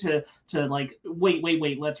too late to like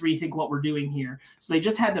wait, let's rethink what we're doing here. So they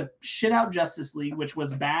just had to shit out Justice League, which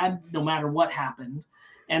was bad no matter what happened.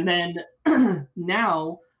 And then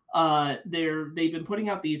now they've been putting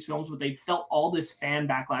out these films, but they felt all this fan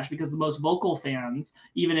backlash because the most vocal fans,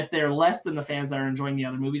 even if they're less than the fans that are enjoying the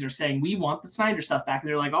other movies, are saying we want the Snyder stuff back. And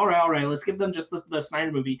they're like, all right, let's give them just the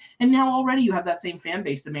Snyder movie. And now already you have that same fan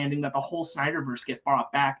base demanding that the whole Snyderverse get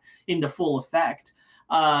brought back into full effect.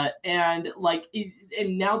 And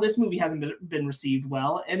now this movie hasn't been received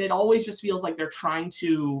well, and it always just feels like they're trying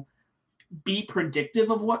to be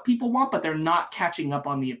predictive of what people want, but they're not catching up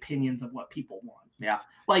on the opinions of what people want. Yeah.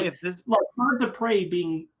 Like Birds of Prey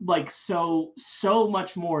being like so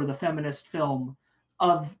much more the feminist film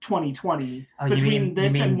of 2020 between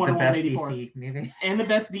this and Wonder Woman 84 and the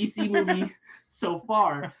best DC movie so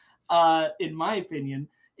far, in my opinion.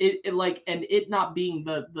 It like, and it not being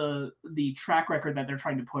the track record that they're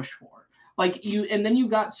trying to push for. Like and then you've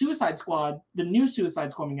got Suicide Squad, the new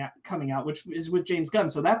Suicide Squad coming out, which is with James Gunn.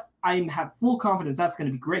 So I have full confidence that's going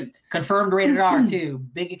to be great. Confirmed rated R too.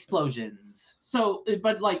 Big explosions. So,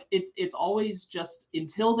 but like it's always just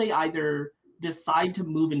until they either decide to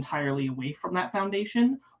move entirely away from that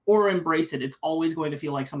foundation or embrace it, it's always going to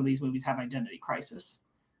feel like some of these movies have identity crisis,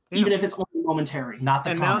 even if it's only momentary. Not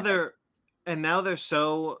the now they're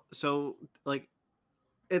so like,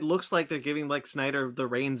 it looks like they're giving like Snyder the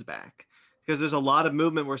reins back. Because there's a lot of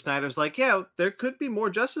movement where Snyder's like, yeah, there could be more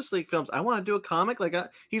Justice League films. I want to do a comic. Like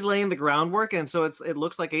he's laying the groundwork, and so it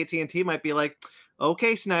looks like AT&T might be like,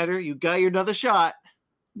 okay, Snyder, you got your another shot.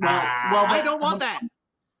 Well, I don't want that.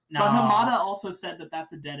 No. But Hamada also said that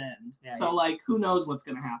that's a dead end. Yeah, so like, who knows what's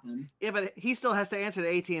going to happen? Yeah, but he still has to answer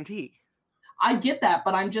to AT&T. I get that,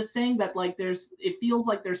 but I'm just saying that like it feels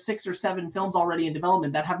like there's 6 or 7 films already in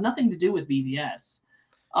development that have nothing to do with BVS.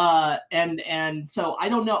 And so I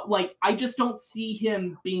don't know, like, I just don't see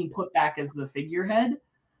him being put back as the figurehead,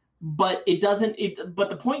 but but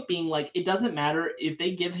the point being, like, it doesn't matter if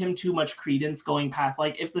they give him too much credence going past,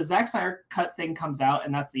 like, if the Zack Snyder cut thing comes out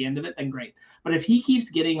and that's the end of it, then great. But if he keeps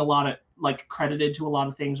getting a lot of, like, credited to a lot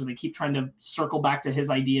of things, or they keep trying to circle back to his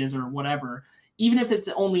ideas or whatever, even if it's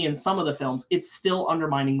only in some of the films, it's still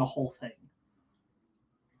undermining the whole thing.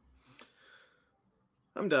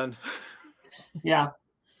 I'm done. Yeah.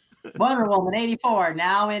 Wonder Woman 84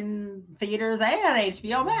 now in theaters and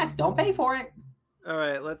HBO Max. Don't pay for it. All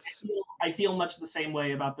right, I feel much the same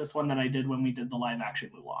way about this one that I did when we did the live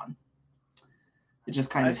action Mulan. It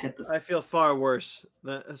just kind of hit the. I feel far worse.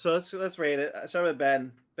 So let's rate it. I start with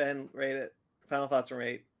Ben. Ben, rate it. Final thoughts on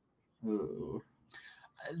rate. Ooh.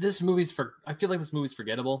 I feel like this movie's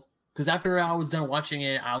forgettable. Because after I was done watching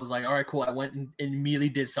it, I was like, all right, cool. I went and immediately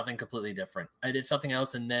did something completely different. I did something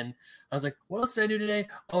else, and then I was like, what else did I do today?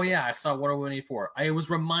 Oh, yeah, I saw Wonder Woman 84. I was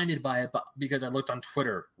reminded by it because I looked on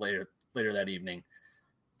Twitter later that evening.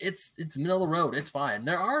 It's middle of the road. It's fine.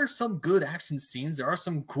 There are some good action scenes. There are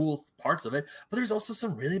some cool parts of it, but there's also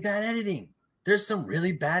some really bad editing. there's some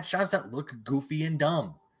really bad shots that look goofy and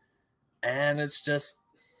dumb. And it's just,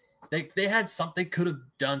 they had something, they could have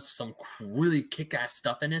done some really kick-ass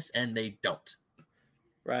stuff in this, and they don't.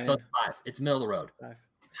 Right. So it's 5. It's middle of the road. 5.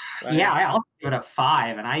 Right. Yeah, I'll give it a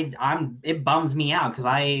 5, and it bums me out because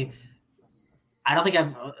I don't think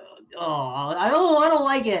I've. I don't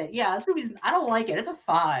like it. Yeah, this movie's. I don't like it. It's a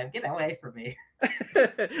 5. Get away from me.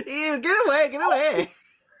 Ew, get away.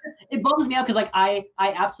 It bums me out because I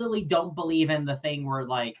absolutely don't believe in the thing where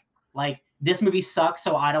like this movie sucks,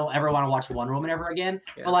 so I don't ever want to watch Wonder Woman ever again.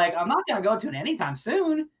 Yeah. But I'm not gonna go to it anytime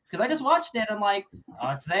soon because I just watched it. And I'm like, oh,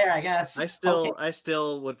 it's there, I guess. I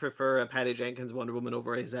still would prefer a Patty Jenkins Wonder Woman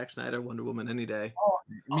over a Zack Snyder Wonder Woman any day. Oh,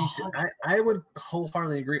 me too. I would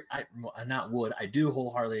wholeheartedly agree. I do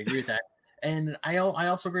wholeheartedly agree with that. And I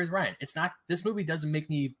also agree with Ryan. It's not, this movie doesn't make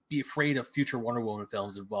me be afraid of future Wonder Woman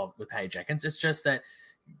films involved with Patty Jenkins. It's just that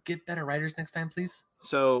get better writers next time, please.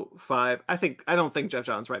 So 5. I don't think Jeff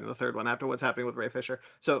Johns writing the third one after what's happening with Ray Fisher.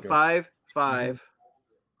 So sure. 5,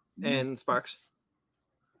 and Sparks.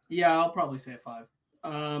 Yeah, I'll probably say a 5.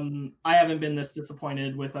 I haven't been this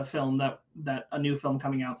disappointed with a film that a new film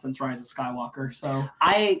coming out since Rise of Skywalker. So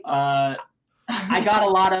I got a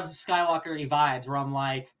lot of Skywalker vibes where I'm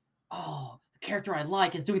like, oh, the character I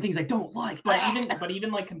like is doing things I don't like. But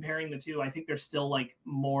even like comparing the two, I think there's still like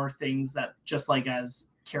more things that just like as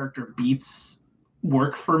character beats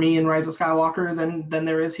work for me in Rise of Skywalker than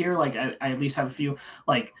there is here. Like I at least have a few,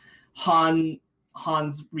 like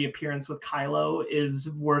Han's reappearance with Kylo is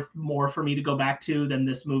worth more for me to go back to than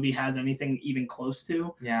this movie has anything even close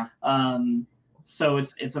to. Yeah. So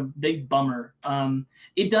it's a big bummer.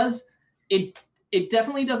 It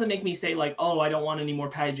definitely doesn't make me say like, oh, I don't want any more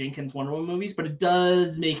Patty Jenkins Wonder Woman movies, but it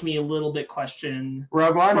does make me a little bit question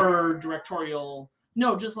Rogue One? her directorial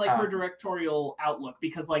outlook,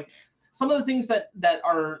 because like some of the things that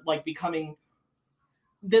are like becoming,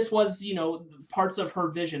 this was, parts of her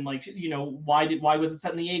vision, like, why was it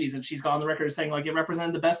set in the 80s? And she's gone on the record saying like it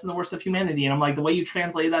represented the best and the worst of humanity. And I'm like, the way you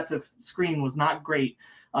translated that to screen was not great.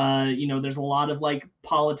 There's a lot of like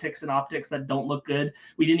politics and optics that don't look good.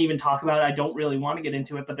 We didn't even talk about it. I don't really want to get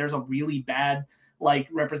into it, but there's a really bad like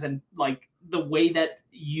the way that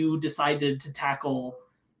you decided to tackle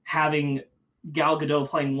having Gal Gadot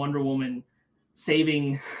playing Wonder Woman,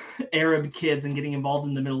 saving Arab kids and getting involved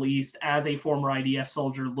in the Middle East as a former IDF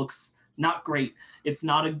soldier looks not great. It's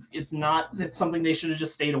something they should have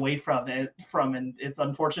just stayed away from. And it's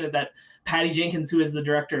unfortunate that Patty Jenkins, who is the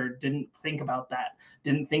director, didn't think about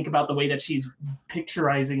the way that she's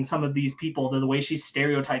picturizing some of these people, the way she's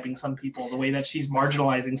stereotyping some people, the way that she's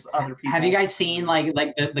marginalizing other people. Have you guys seen like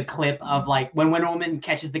the clip of like when Wonder Woman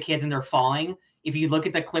catches the kids and they're falling? If you look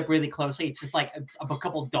at the clip really closely, it's just like a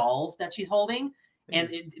couple dolls that she's holding, and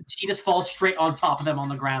she just falls straight on top of them on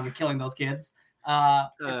the ground, killing those kids.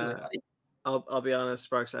 Really I'll be honest,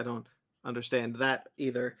 Sparks, I don't understand that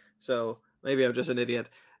either. So maybe I'm just an idiot.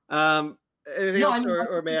 Anything else,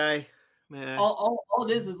 or may I? All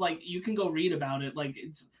it is like you can go read about it. Like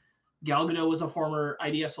it's Gal Gadot was a former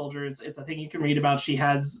IDF soldier. It's a thing you can read about. She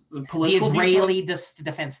has political the Israeli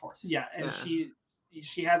Defense Force. Yeah, and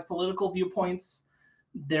she has political viewpoints.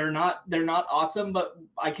 They're not awesome, but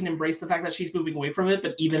I can embrace the fact that she's moving away from it.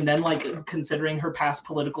 But even then, like considering her past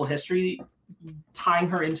political history, tying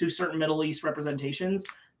her into certain Middle East representations,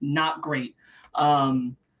 not great.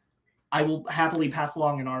 I will happily pass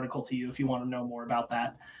along an article to you if you want to know more about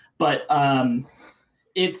that. But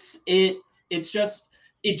it just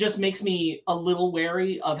makes me a little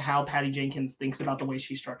wary of how Patty Jenkins thinks about the way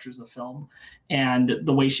she structures a film and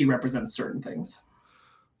the way she represents certain things.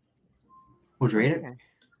 Would you rate it?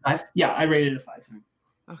 5? Yeah, I rated it a 5.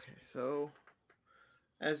 Okay, so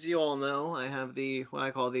as you all know, I have what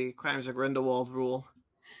I call the Crimes of Grindelwald rule.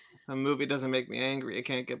 If a movie doesn't make me angry, it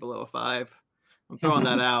can't get below a 5. I'm throwing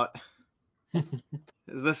that out.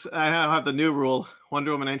 I have the new rule,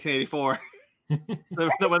 Wonder Woman 1984. The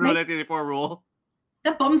Wonder Woman 1984 rule.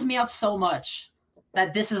 That bums me out so much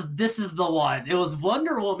that this is the one. It was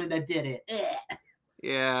Wonder Woman that did it. Ugh.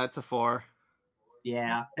 Yeah, it's a 4.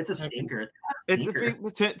 Yeah, it's a stinker.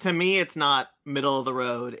 To me, it's not middle of the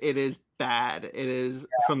road. It is bad. It is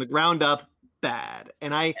from the ground up bad.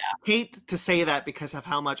 And I hate to say that because of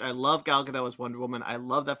how much I love Gal Gadot as Wonder Woman. I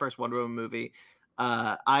love that first Wonder Woman movie.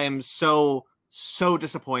 I am so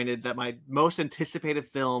disappointed that my most anticipated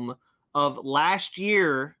film of last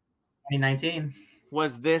year, 2019,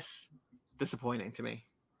 was this disappointing to me.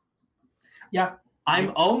 Yeah,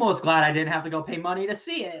 I'm almost glad I didn't have to go pay money to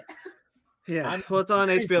see it. Yeah, well, it's on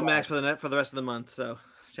HBO Max for the rest of the month, so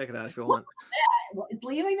check it out if you want. It's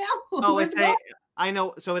leaving now. Oh, I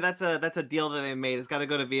know. So that's a deal that they made. It's got to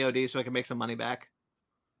go to VOD so I can make some money back.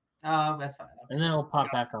 Oh, that's fine. And then it'll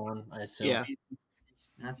pop back on, I assume. Yeah.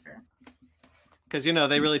 That's fair. Because,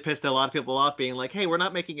 they really pissed a lot of people off being like, hey, we're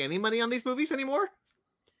not making any money on these movies anymore.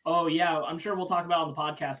 Oh, yeah. I'm sure we'll talk about it on the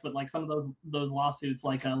podcast, but like some of those lawsuits,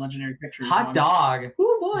 like Legendary Pictures. Hot dog.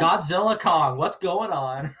 Oh, boy. Godzilla Kong. What's going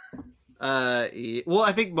on? Well,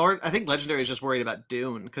 I think Legendary is just worried about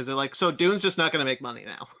Dune because they're like, so Dune's just not going to make money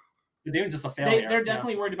now. Dune's just a failure. They're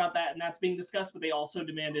definitely worried about that, and that's being discussed. But they also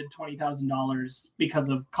demanded $20,000 because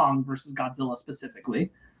of Kong versus Godzilla specifically.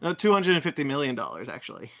 No, $250 million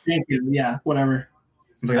actually. Thank you. Yeah, whatever.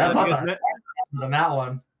 That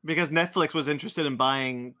one. Because Netflix was interested in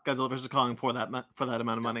buying Godzilla vs. Kong for that amount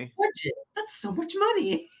of money. Budget. That's so much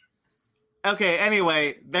money. Okay,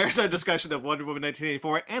 anyway, there's our discussion of Wonder Woman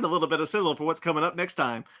 1984 and a little bit of sizzle for what's coming up next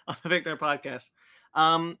time on the Fake Nerd Podcast.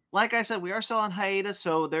 Like I said, we are still on hiatus,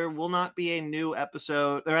 so there will not be a new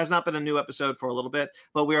episode. There has not been a new episode for a little bit,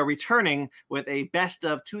 but we are returning with a best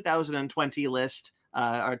of 2020 list.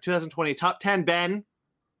 Our 2020 top 10, Ben.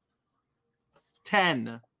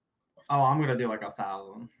 10. Oh, I'm gonna do like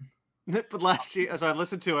 1,000. But last year, so I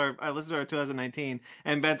listened to our 2019,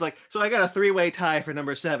 and Ben's like, so I got a 3-way tie for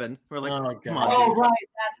number 7. We're like, oh, come on. Oh, right,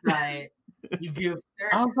 that's right. You goofed.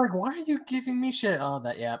 I was like, why are you giving me shit? Oh,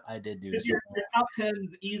 I did do. Your top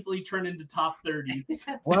 10s easily turn into top 30s.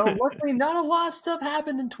 Well, luckily, not a lot of stuff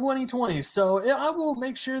happened in 2020, so I will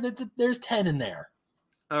make sure that there's 10 in there.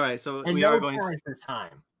 All right, so and we no are going to this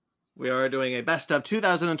time. We are doing a best of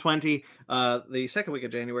 2020, the second week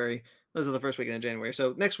of January. Those are the first weekend of January.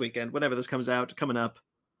 So next weekend, whenever this comes out, coming up.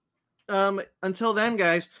 Until then,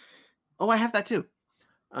 guys. Oh, I have that too.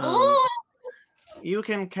 You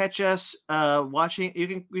can catch us watching.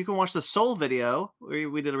 You can watch the Soul video.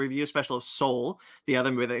 We did a review special of Soul, the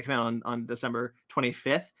other movie that came out on December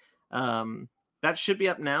 25th. That should be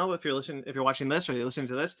up now if you're watching this or you're listening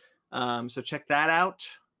to this. So check that out.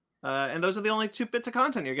 And those are the only 2 bits of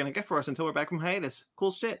content you're gonna get for us until we're back from hiatus.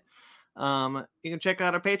 Cool shit. You can check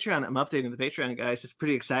out our Patreon. I'm updating the Patreon, guys. It's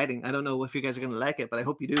pretty exciting. I don't know if you guys are gonna like it, but I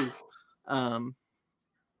hope you do.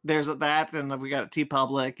 There's that, and we got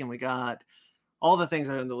TeePublic, and we got all the things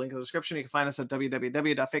that are in the link in the description. You can find us at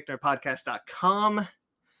www.fakenerdpodcast.com.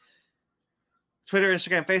 Twitter,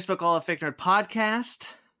 Instagram, Facebook, all at Fake Nerd Podcast.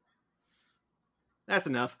 That's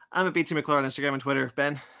enough. I'm at BT McClure on Instagram and Twitter.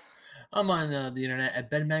 Ben? I'm on the internet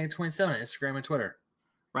at BenMaggot27 on Instagram and Twitter.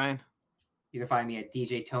 Ryan? You can find me at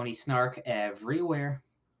DJ Tony Snark everywhere.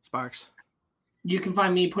 Sparks? You can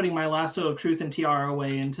find me putting my lasso of truth and TR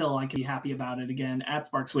away until I can be happy about it again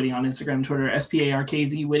at SparksWitty on Instagram, Twitter,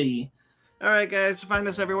 SPARKZ Witty. All right, guys, find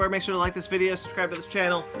us everywhere. Make sure to like this video, subscribe to this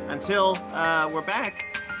channel. Until we're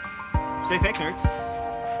back, stay fake nerds.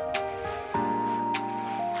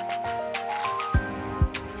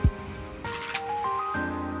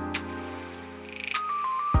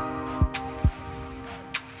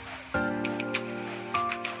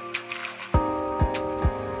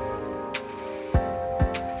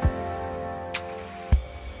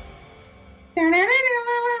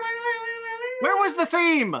 Where was the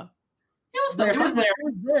theme? It was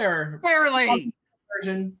there. Barely.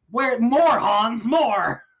 Where more, Hans?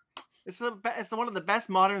 More. It's one of the best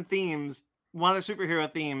modern themes, one of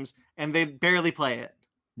superhero themes, and they barely play it.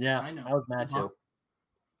 Yeah, I know. I was mad too.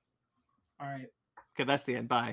 All right. Okay, that's the end. Bye.